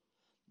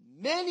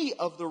 Many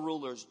of the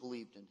rulers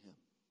believed in him.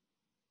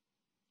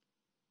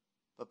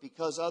 But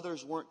because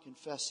others weren't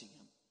confessing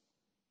him,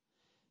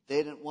 they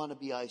didn't want to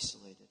be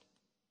isolated,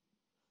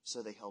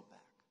 so they held back.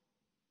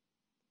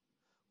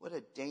 What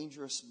a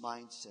dangerous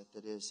mindset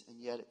that is, and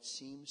yet it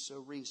seems so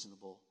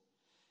reasonable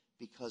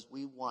because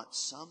we want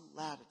some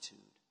latitude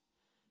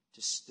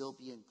to still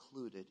be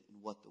included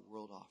in what the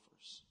world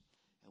offers.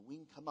 And we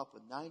can come up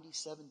with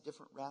 97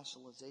 different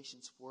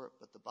rationalizations for it,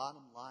 but the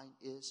bottom line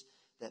is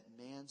that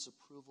man's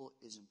approval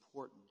is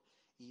important,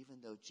 even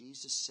though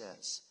Jesus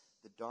says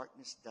the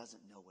darkness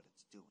doesn't know what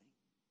it's doing.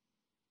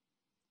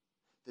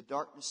 The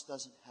darkness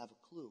doesn't have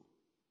a clue.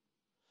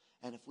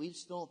 And if we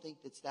still don't think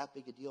it's that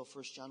big a deal,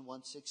 1 John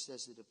 1:6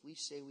 says that if we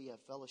say we have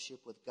fellowship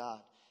with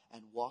God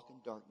and walk in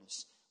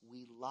darkness,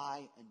 we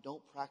lie and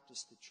don't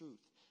practice the truth.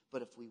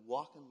 But if we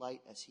walk in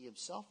light as he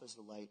himself is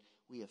the light,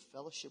 we have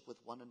fellowship with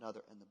one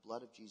another, and the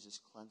blood of Jesus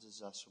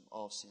cleanses us from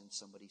all sin.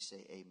 Somebody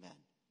say amen.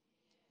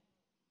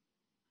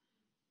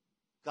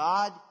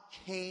 God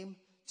came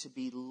to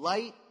be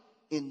light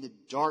in the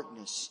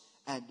darkness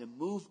and to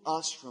move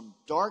us from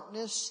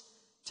darkness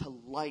to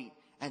light.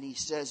 And he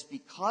says,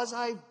 because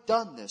I've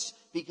done this,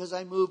 because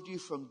I moved you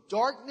from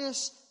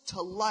darkness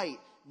to light,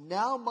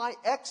 now my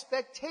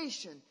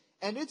expectation,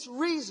 and it's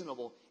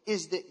reasonable,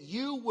 is that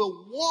you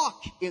will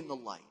walk in the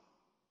light.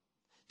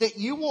 That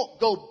you won't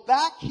go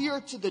back here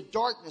to the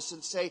darkness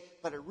and say,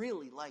 but I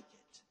really like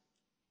it.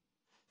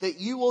 That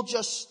you will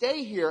just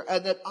stay here,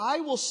 and that I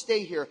will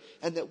stay here,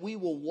 and that we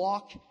will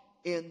walk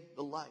in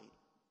the light.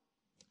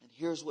 And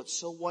here's what's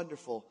so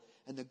wonderful,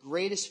 and the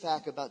greatest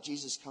fact about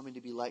Jesus coming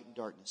to be light in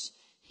darkness.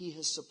 He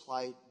has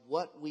supplied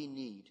what we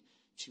need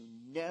to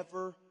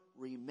never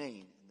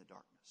remain in the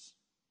darkness.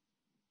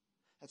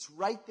 That's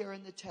right there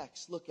in the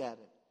text. Look at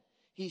it.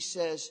 He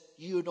says,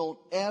 you don't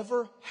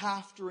ever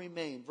have to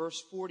remain. Verse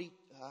 40,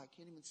 I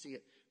can't even see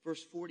it.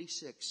 Verse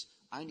 46,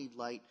 I need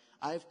light.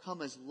 I have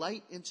come as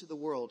light into the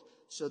world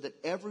so that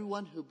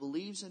everyone who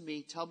believes in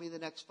me, tell me the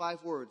next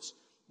 5 words,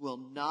 will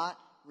not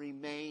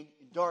remain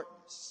in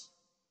darkness.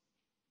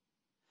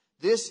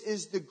 This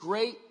is the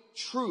great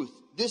truth.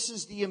 This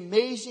is the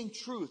amazing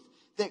truth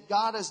that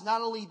God has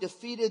not only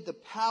defeated the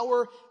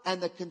power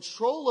and the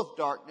control of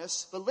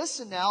darkness, but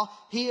listen now,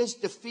 he has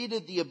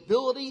defeated the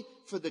ability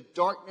for the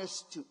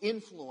darkness to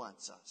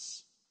influence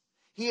us.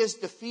 He has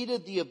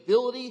defeated the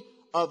ability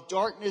of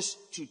darkness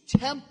to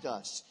tempt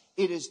us.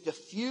 It is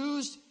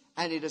diffused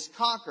and it is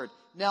conquered.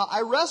 Now,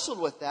 I wrestled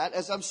with that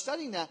as I'm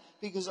studying that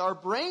because our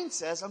brain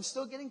says I'm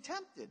still getting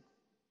tempted.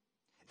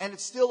 And it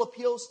still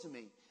appeals to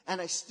me. And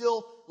I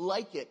still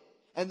like it.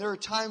 And there are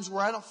times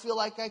where I don't feel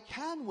like I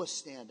can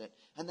withstand it.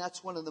 And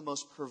that's one of the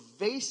most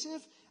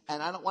pervasive,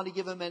 and I don't want to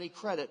give him any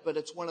credit, but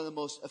it's one of the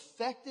most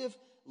effective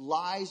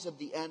lies of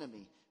the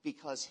enemy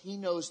because he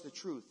knows the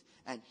truth.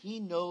 And he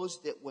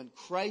knows that when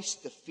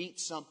Christ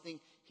defeats something,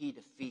 he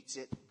defeats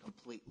it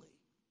completely.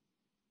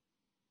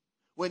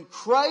 When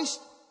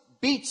Christ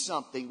beats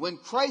something, when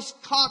Christ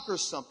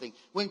conquers something,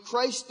 when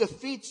Christ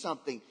defeats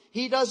something,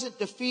 he doesn't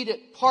defeat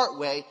it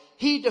partway,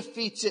 he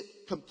defeats it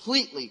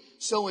completely.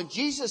 So when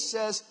Jesus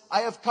says,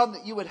 I have come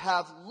that you would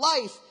have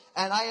life,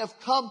 and I have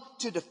come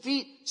to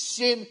defeat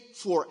sin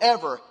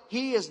forever,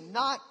 he is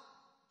not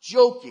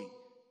joking.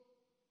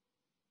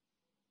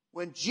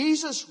 When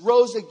Jesus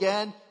rose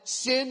again,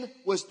 sin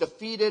was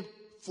defeated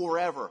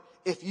forever.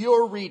 If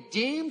you're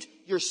redeemed,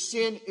 your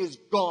sin is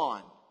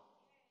gone.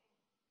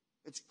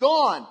 It's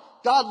gone.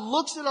 God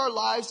looks at our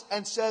lives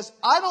and says,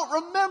 I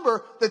don't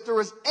remember that there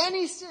was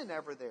any sin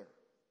ever there.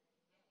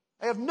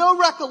 I have no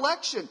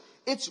recollection.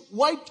 It's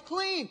wiped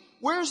clean.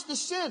 Where's the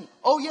sin?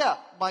 Oh yeah,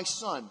 my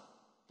son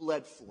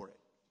bled for it.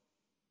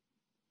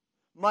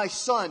 My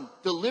son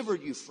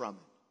delivered you from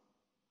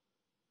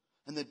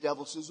it. And the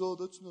devil says, oh,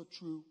 that's not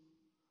true.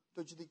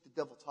 Don't you think the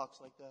devil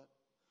talks like that?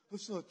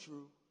 That's not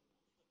true.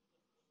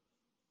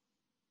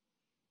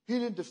 He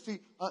didn't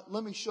defeat.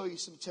 Let me show you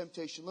some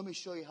temptation. Let me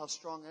show you how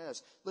strong it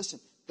is. Listen,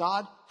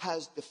 God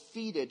has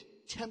defeated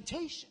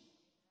temptation.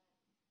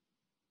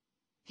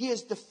 He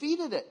has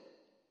defeated it.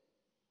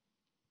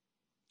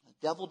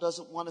 The devil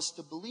doesn't want us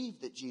to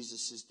believe that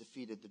Jesus has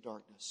defeated the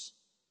darkness.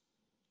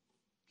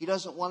 He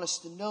doesn't want us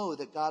to know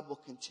that God will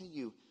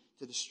continue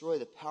to destroy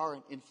the power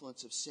and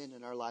influence of sin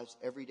in our lives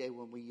every day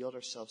when we yield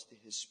ourselves to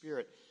his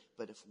Spirit.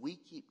 But if we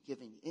keep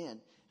giving in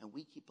and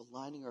we keep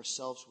aligning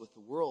ourselves with the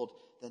world,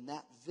 then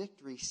that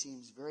victory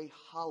seems very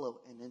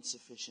hollow and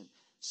insufficient.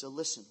 So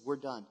listen, we're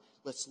done.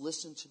 Let's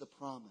listen to the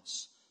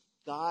promise.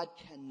 God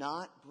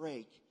cannot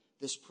break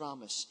this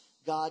promise.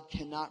 God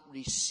cannot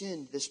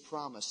rescind this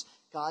promise.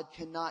 God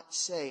cannot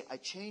say, I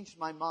changed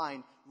my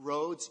mind,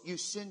 Rhodes, you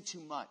sinned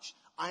too much.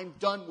 I'm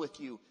done with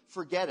you.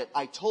 Forget it.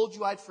 I told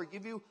you I'd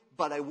forgive you,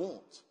 but I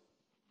won't.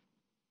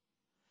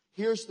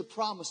 Here's the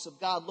promise of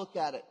God. Look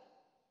at it.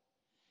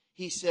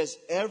 He says,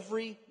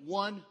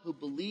 everyone who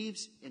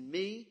believes in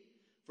me,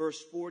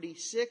 verse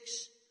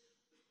 46,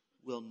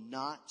 will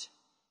not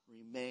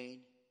remain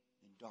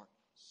in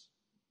darkness.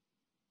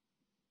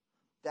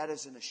 That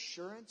is an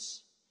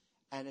assurance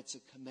and it's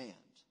a command.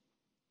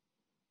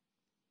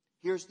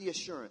 Here's the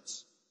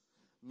assurance.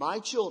 My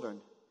children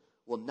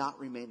will not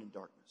remain in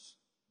darkness.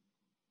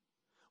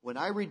 When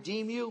I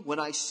redeem you, when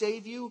I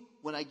save you,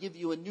 when I give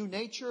you a new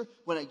nature,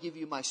 when I give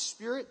you my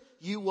Spirit,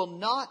 you will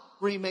not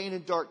remain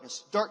in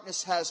darkness.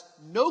 Darkness has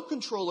no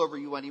control over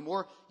you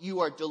anymore.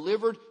 You are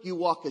delivered. You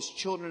walk as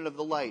children of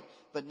the light.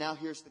 But now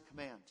here's the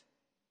command.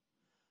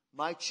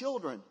 My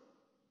children,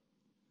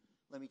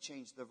 let me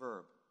change the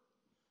verb.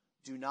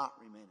 do not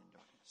remain in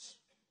darkness.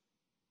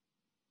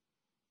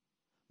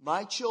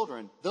 My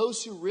children,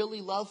 those who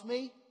really love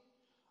me,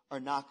 are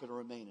not going to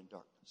remain in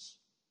darkness.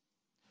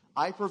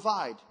 I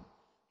provide,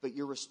 but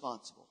you're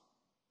responsible.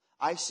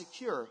 I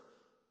secure,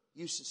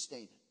 you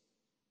sustain it.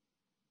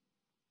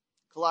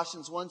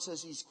 Colossians 1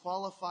 says he's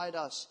qualified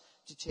us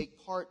to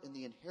take part in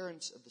the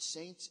inheritance of the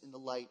saints in the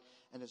light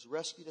and has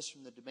rescued us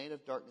from the domain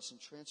of darkness and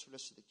transferred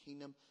us to the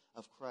kingdom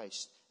of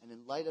Christ. And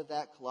in light of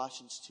that,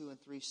 Colossians 2 and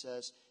 3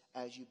 says,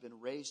 as you've been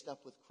raised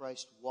up with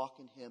Christ, walk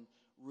in him,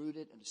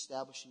 rooted and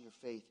established in your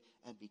faith.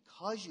 And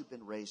because you've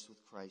been raised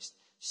with Christ,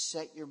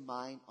 set your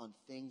mind on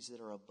things that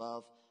are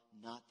above,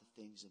 not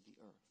the things of the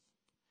earth.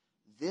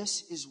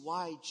 This is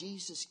why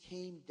Jesus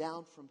came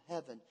down from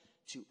heaven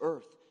to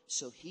earth,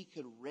 so he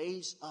could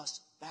raise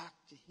us back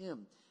to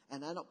him.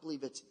 And I don't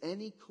believe it's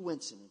any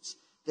coincidence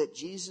that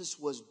Jesus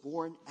was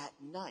born at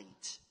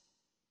night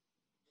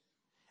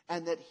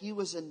and that he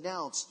was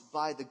announced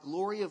by the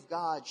glory of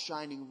God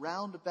shining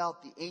round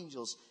about the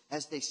angels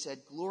as they said,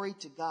 glory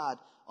to God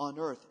on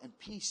earth and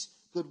peace,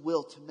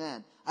 goodwill to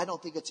men. I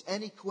don't think it's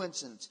any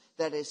coincidence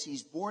that as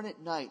he's born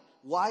at night,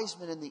 wise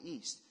men in the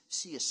east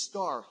see a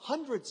star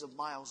hundreds of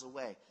miles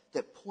away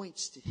that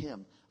points to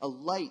him, a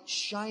light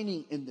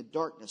shining in the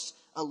darkness,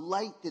 a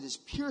light that is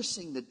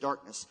piercing the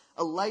darkness,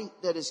 a light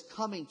that is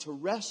coming to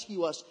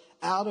rescue us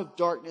out of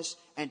darkness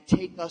and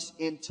take us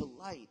into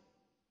light.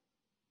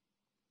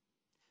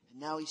 And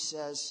now he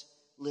says,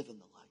 live in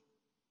the light.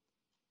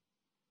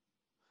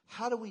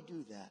 How do we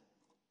do that?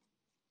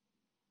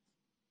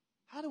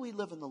 How do we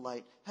live in the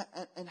light?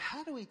 And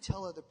how do we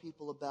tell other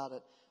people about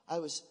it? I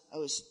was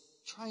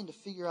trying to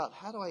figure out,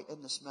 how do I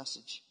end this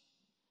message?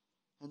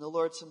 And the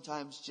Lord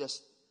sometimes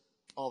just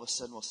all of a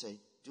sudden will say,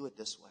 do it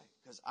this way.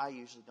 Because I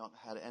usually don't know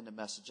how to end a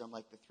message. I'm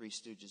like the Three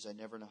Stooges. I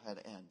never know how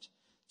to end.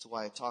 That's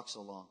why I talk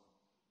so long.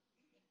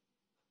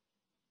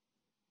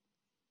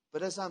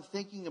 But as I'm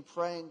thinking and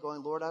praying,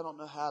 going, Lord, I don't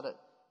know how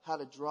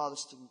to draw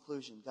this to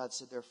conclusion. God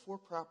said, there are 4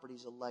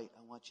 properties of light.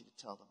 I want you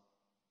to tell them.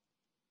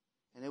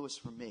 And it was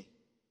for me.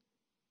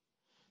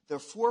 There are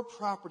 4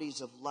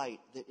 properties of light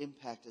that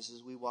impact us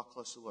as we walk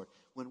close to the Lord.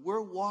 When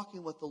we're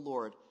walking with the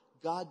Lord,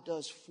 God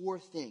does 4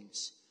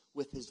 things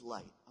with his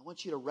light. I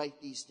want you to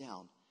write these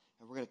down.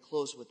 And we're going to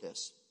close with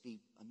this. Be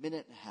a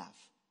minute and a half.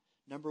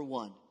 Number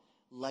 1,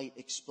 light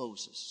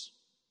exposes.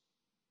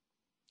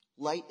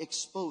 Light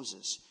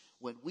exposes.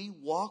 When we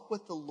walk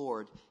with the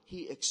Lord,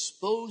 he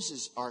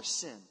exposes our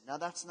sin. Now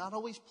that's not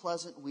always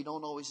pleasant. We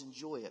don't always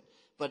enjoy it.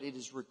 But it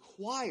is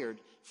required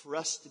for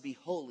us to be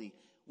holy.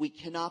 We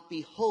cannot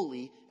be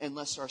holy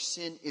unless our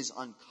sin is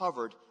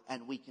uncovered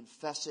and we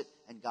confess it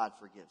and God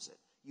forgives it.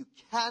 You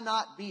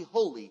cannot be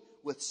holy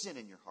with sin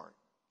in your heart.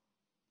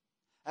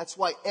 That's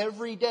why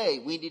every day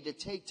we need to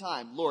take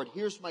time. Lord,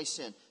 here's my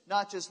sin.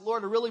 Not just,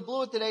 Lord, I really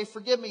blew it today.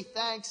 Forgive me.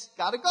 Thanks.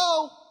 Gotta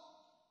go.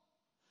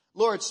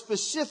 Lord,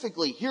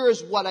 specifically, here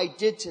is what I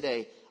did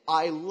today.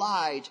 I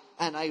lied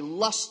and I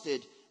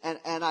lusted and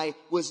I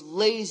was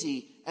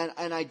lazy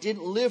and I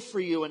didn't live for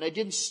you and I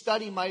didn't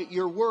study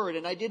your word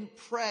and I didn't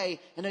pray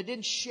and I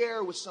didn't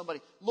share with somebody.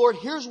 Lord,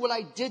 here's what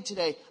I did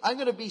today. I'm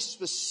going to be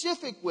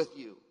specific with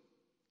you.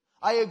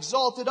 I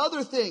exalted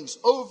other things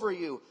over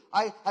you.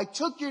 I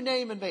took your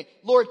name in vain.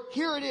 Lord,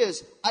 here it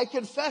is. I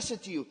confess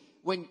it to you.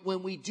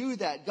 When we do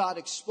that, God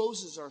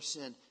exposes our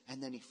sin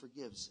and then he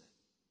forgives it.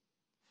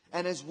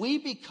 And as we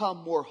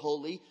become more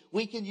holy,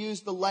 we can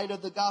use the light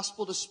of the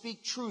gospel to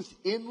speak truth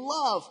in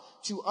love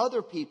to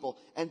other people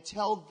and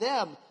tell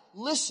them,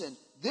 listen,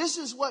 this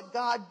is what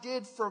God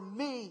did for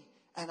me,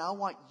 and I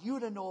want you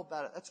to know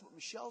about it. That's what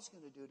Michelle's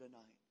going to do tonight.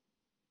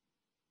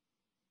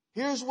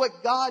 Here's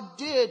what God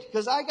did,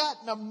 because I got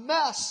in a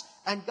mess,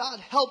 and God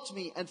helped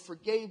me and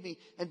forgave me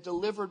and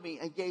delivered me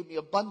and gave me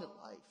abundant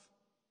life.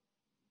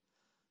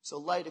 So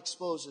light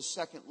exposes.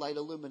 Second, light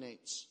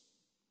illuminates.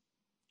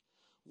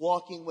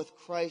 Walking with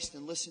Christ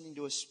and listening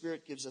to his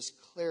Spirit gives us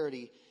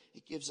clarity.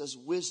 It gives us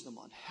wisdom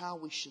on how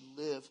we should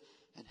live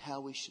and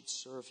how we should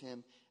serve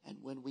him. And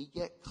when we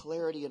get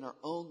clarity in our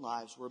own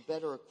lives, we're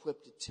better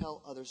equipped to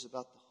tell others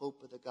about the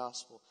hope of the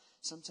gospel.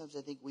 Sometimes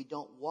I think we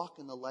don't walk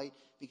in the light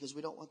because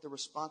we don't want the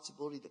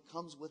responsibility that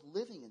comes with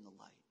living in the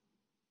light.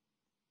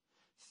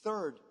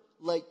 Third,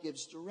 light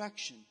gives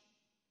direction.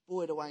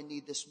 Boy, do I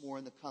need this more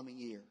in the coming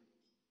year.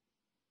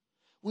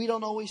 We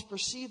don't always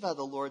perceive how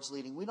the Lord's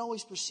leading. We don't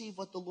always perceive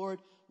what the Lord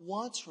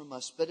wants from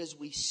us. But as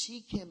we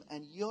seek him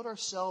and yield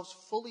ourselves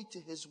fully to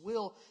his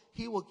will,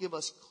 he will give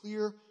us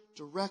clear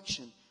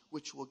direction,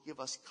 which will give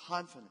us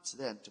confidence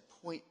then to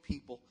point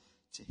people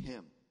to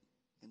him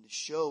and to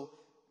show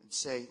and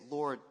say,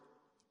 Lord,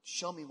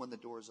 show me when the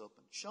door is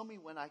open. Show me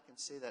when I can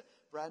say that.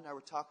 Brad and I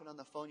were talking on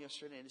the phone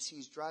yesterday, and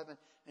he's driving,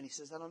 and he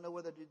says, I don't know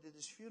whether to do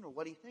this funeral.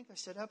 What do you think? I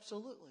said,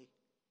 absolutely.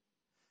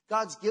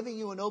 God's giving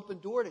you an open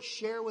door to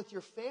share with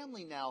your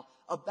family now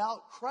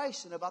about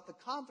Christ and about the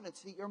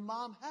confidence that your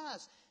mom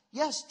has.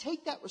 Yes,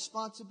 take that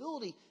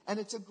responsibility. And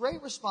it's a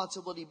great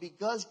responsibility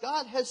because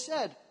God has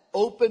said,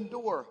 open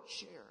door,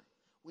 share.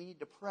 We need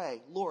to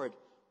pray, Lord,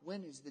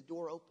 when is the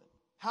door open?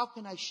 How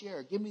can I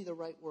share? Give me the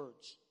right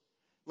words.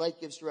 Light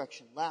gives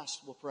direction.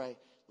 Last, we'll pray,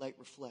 light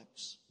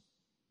reflects.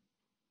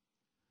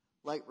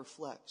 Light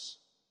reflects,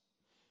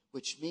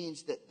 which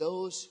means that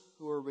those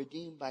who are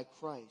redeemed by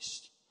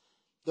Christ,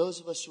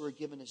 those of us who are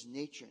given His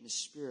nature and His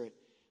Spirit,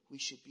 we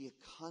should be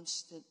a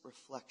constant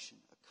reflection,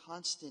 a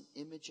constant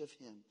image of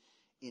Him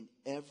in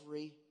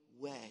every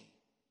way.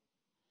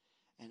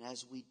 And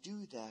as we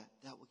do that,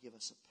 that will give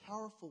us a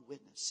powerful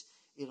witness.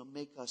 It'll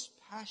make us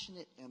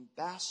passionate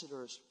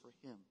ambassadors for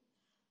Him.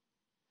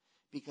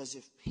 Because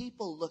if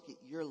people look at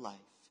your life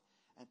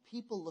and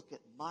people look at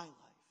my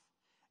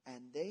life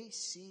and they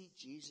see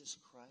Jesus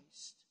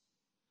Christ,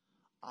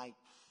 I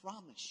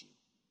promise you,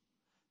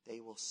 they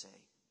will say,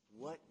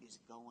 what is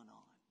going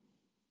on?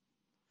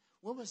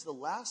 When was the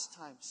last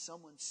time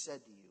someone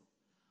said to you,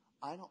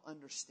 I don't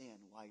understand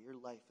why your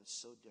life is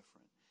so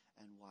different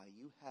and why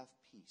you have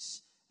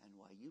peace and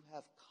why you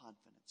have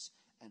confidence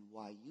and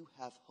why you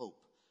have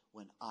hope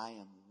when I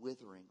am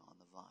withering on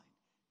the vine?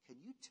 Can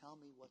you tell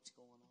me what's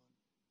going on?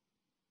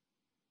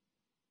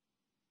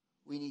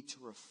 We need to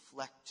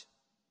reflect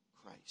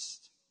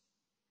Christ.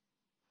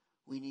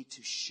 We need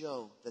to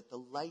show that the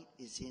light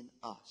is in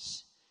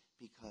us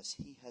because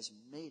He has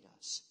made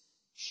us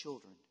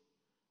children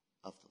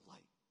of the light.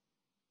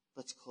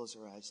 Let's close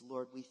our eyes.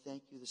 Lord, we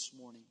thank You this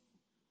morning.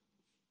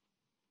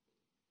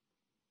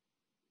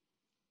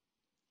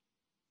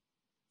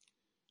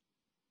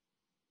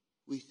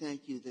 We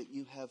thank You that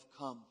You have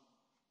come,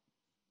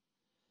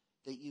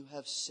 that You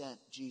have sent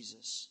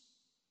Jesus,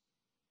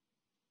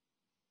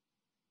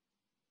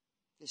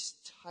 this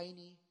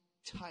tiny,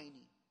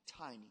 tiny,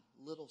 tiny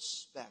little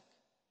speck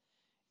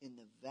in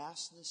the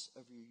vastness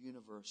of Your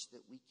universe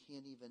that we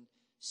can't even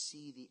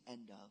see the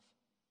end of.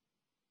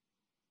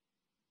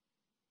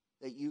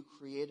 That You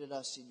created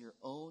us in Your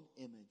own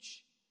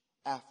image,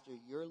 after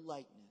Your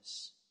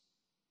likeness.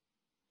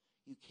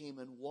 You came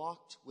and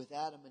walked with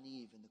Adam and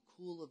Eve in the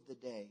cool of the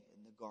day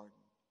in the garden.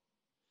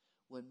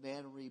 When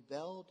man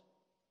rebelled,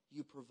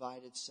 You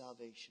provided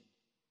salvation.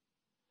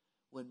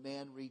 When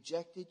man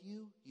rejected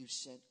You, You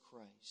sent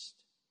Christ.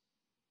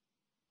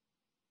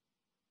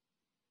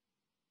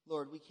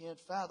 Lord, we can't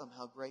fathom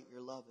how great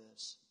Your love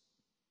is,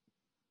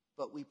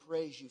 but we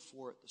praise You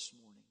for it this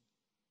morning.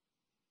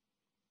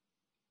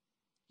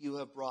 You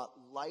have brought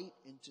light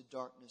into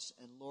darkness,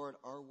 and Lord,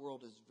 our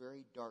world is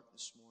very dark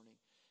this morning.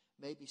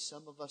 Maybe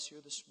some of us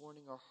here this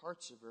morning, our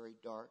hearts are very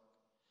dark,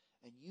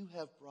 and You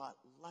have brought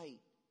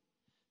light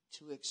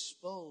to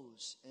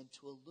expose and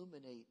to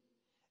illuminate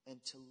and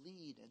to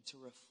lead and to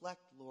reflect,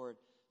 Lord,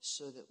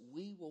 so that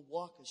we will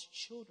walk as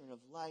children of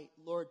light.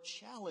 Lord,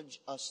 challenge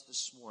us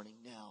this morning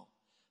now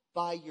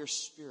by Your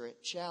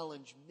Spirit.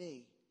 Challenge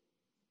me.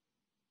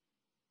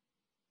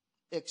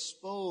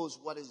 Expose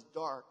what is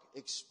dark.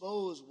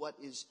 Expose what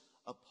is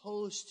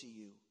opposed to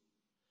You,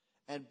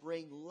 and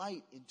bring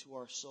light into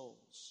our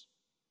souls.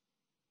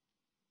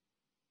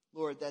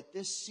 Lord, that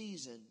this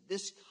season,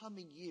 this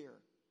coming year,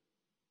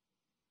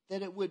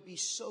 that it would be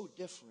so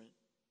different.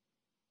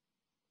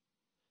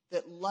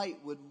 That light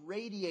would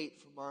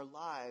radiate from our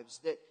lives,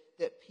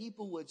 that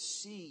people would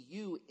see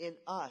You in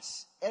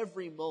us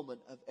every moment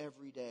of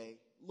every day.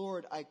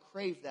 Lord, I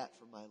crave that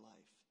for my life.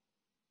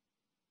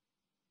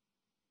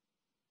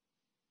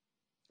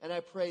 And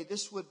I pray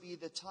this would be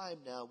the time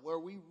now where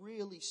we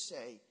really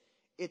say,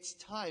 it's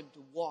time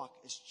to walk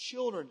as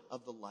children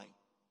of the light.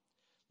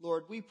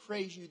 Lord, we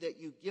praise You that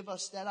You give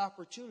us that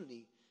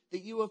opportunity, that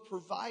You have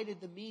provided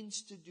the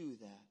means to do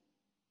that.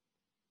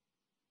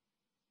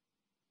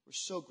 We're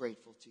so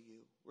grateful to You.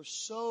 We're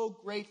so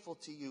grateful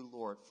to You,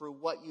 Lord, for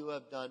what You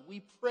have done.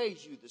 We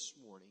praise You this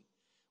morning.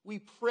 We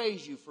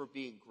praise You for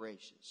being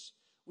gracious.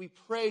 We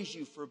praise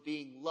You for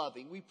being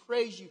loving. We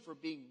praise You for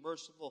being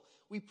merciful.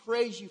 We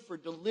praise You for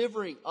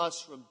delivering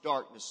us from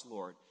darkness,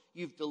 Lord.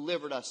 You've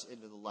delivered us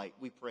into the light.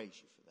 We praise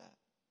You for that.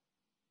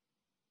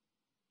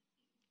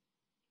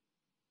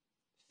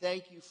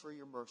 Thank You for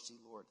Your mercy,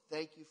 Lord.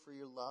 Thank You for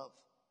Your love.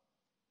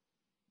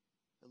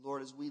 And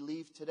Lord, as we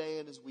leave today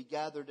and as we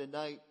gather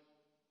tonight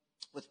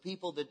with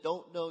people that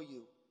don't know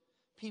You,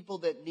 people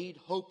that need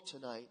hope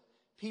tonight,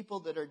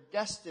 people that are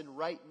destined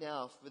right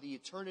now for the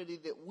eternity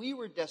that we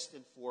were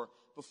destined for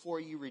before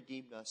You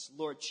redeemed us.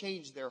 Lord,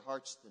 change their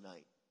hearts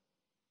tonight.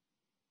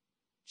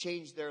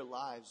 Change their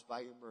lives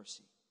by Your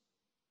mercy.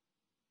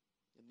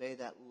 And may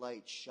that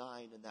light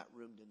shine in that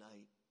room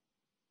tonight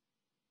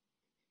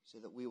so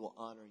that we will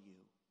honor You.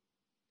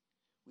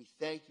 We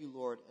thank You,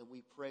 Lord, and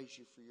we praise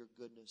You for Your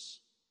goodness,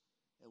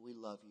 and we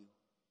love You.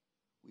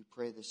 We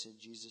pray this in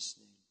Jesus'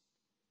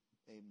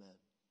 name.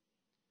 Amen.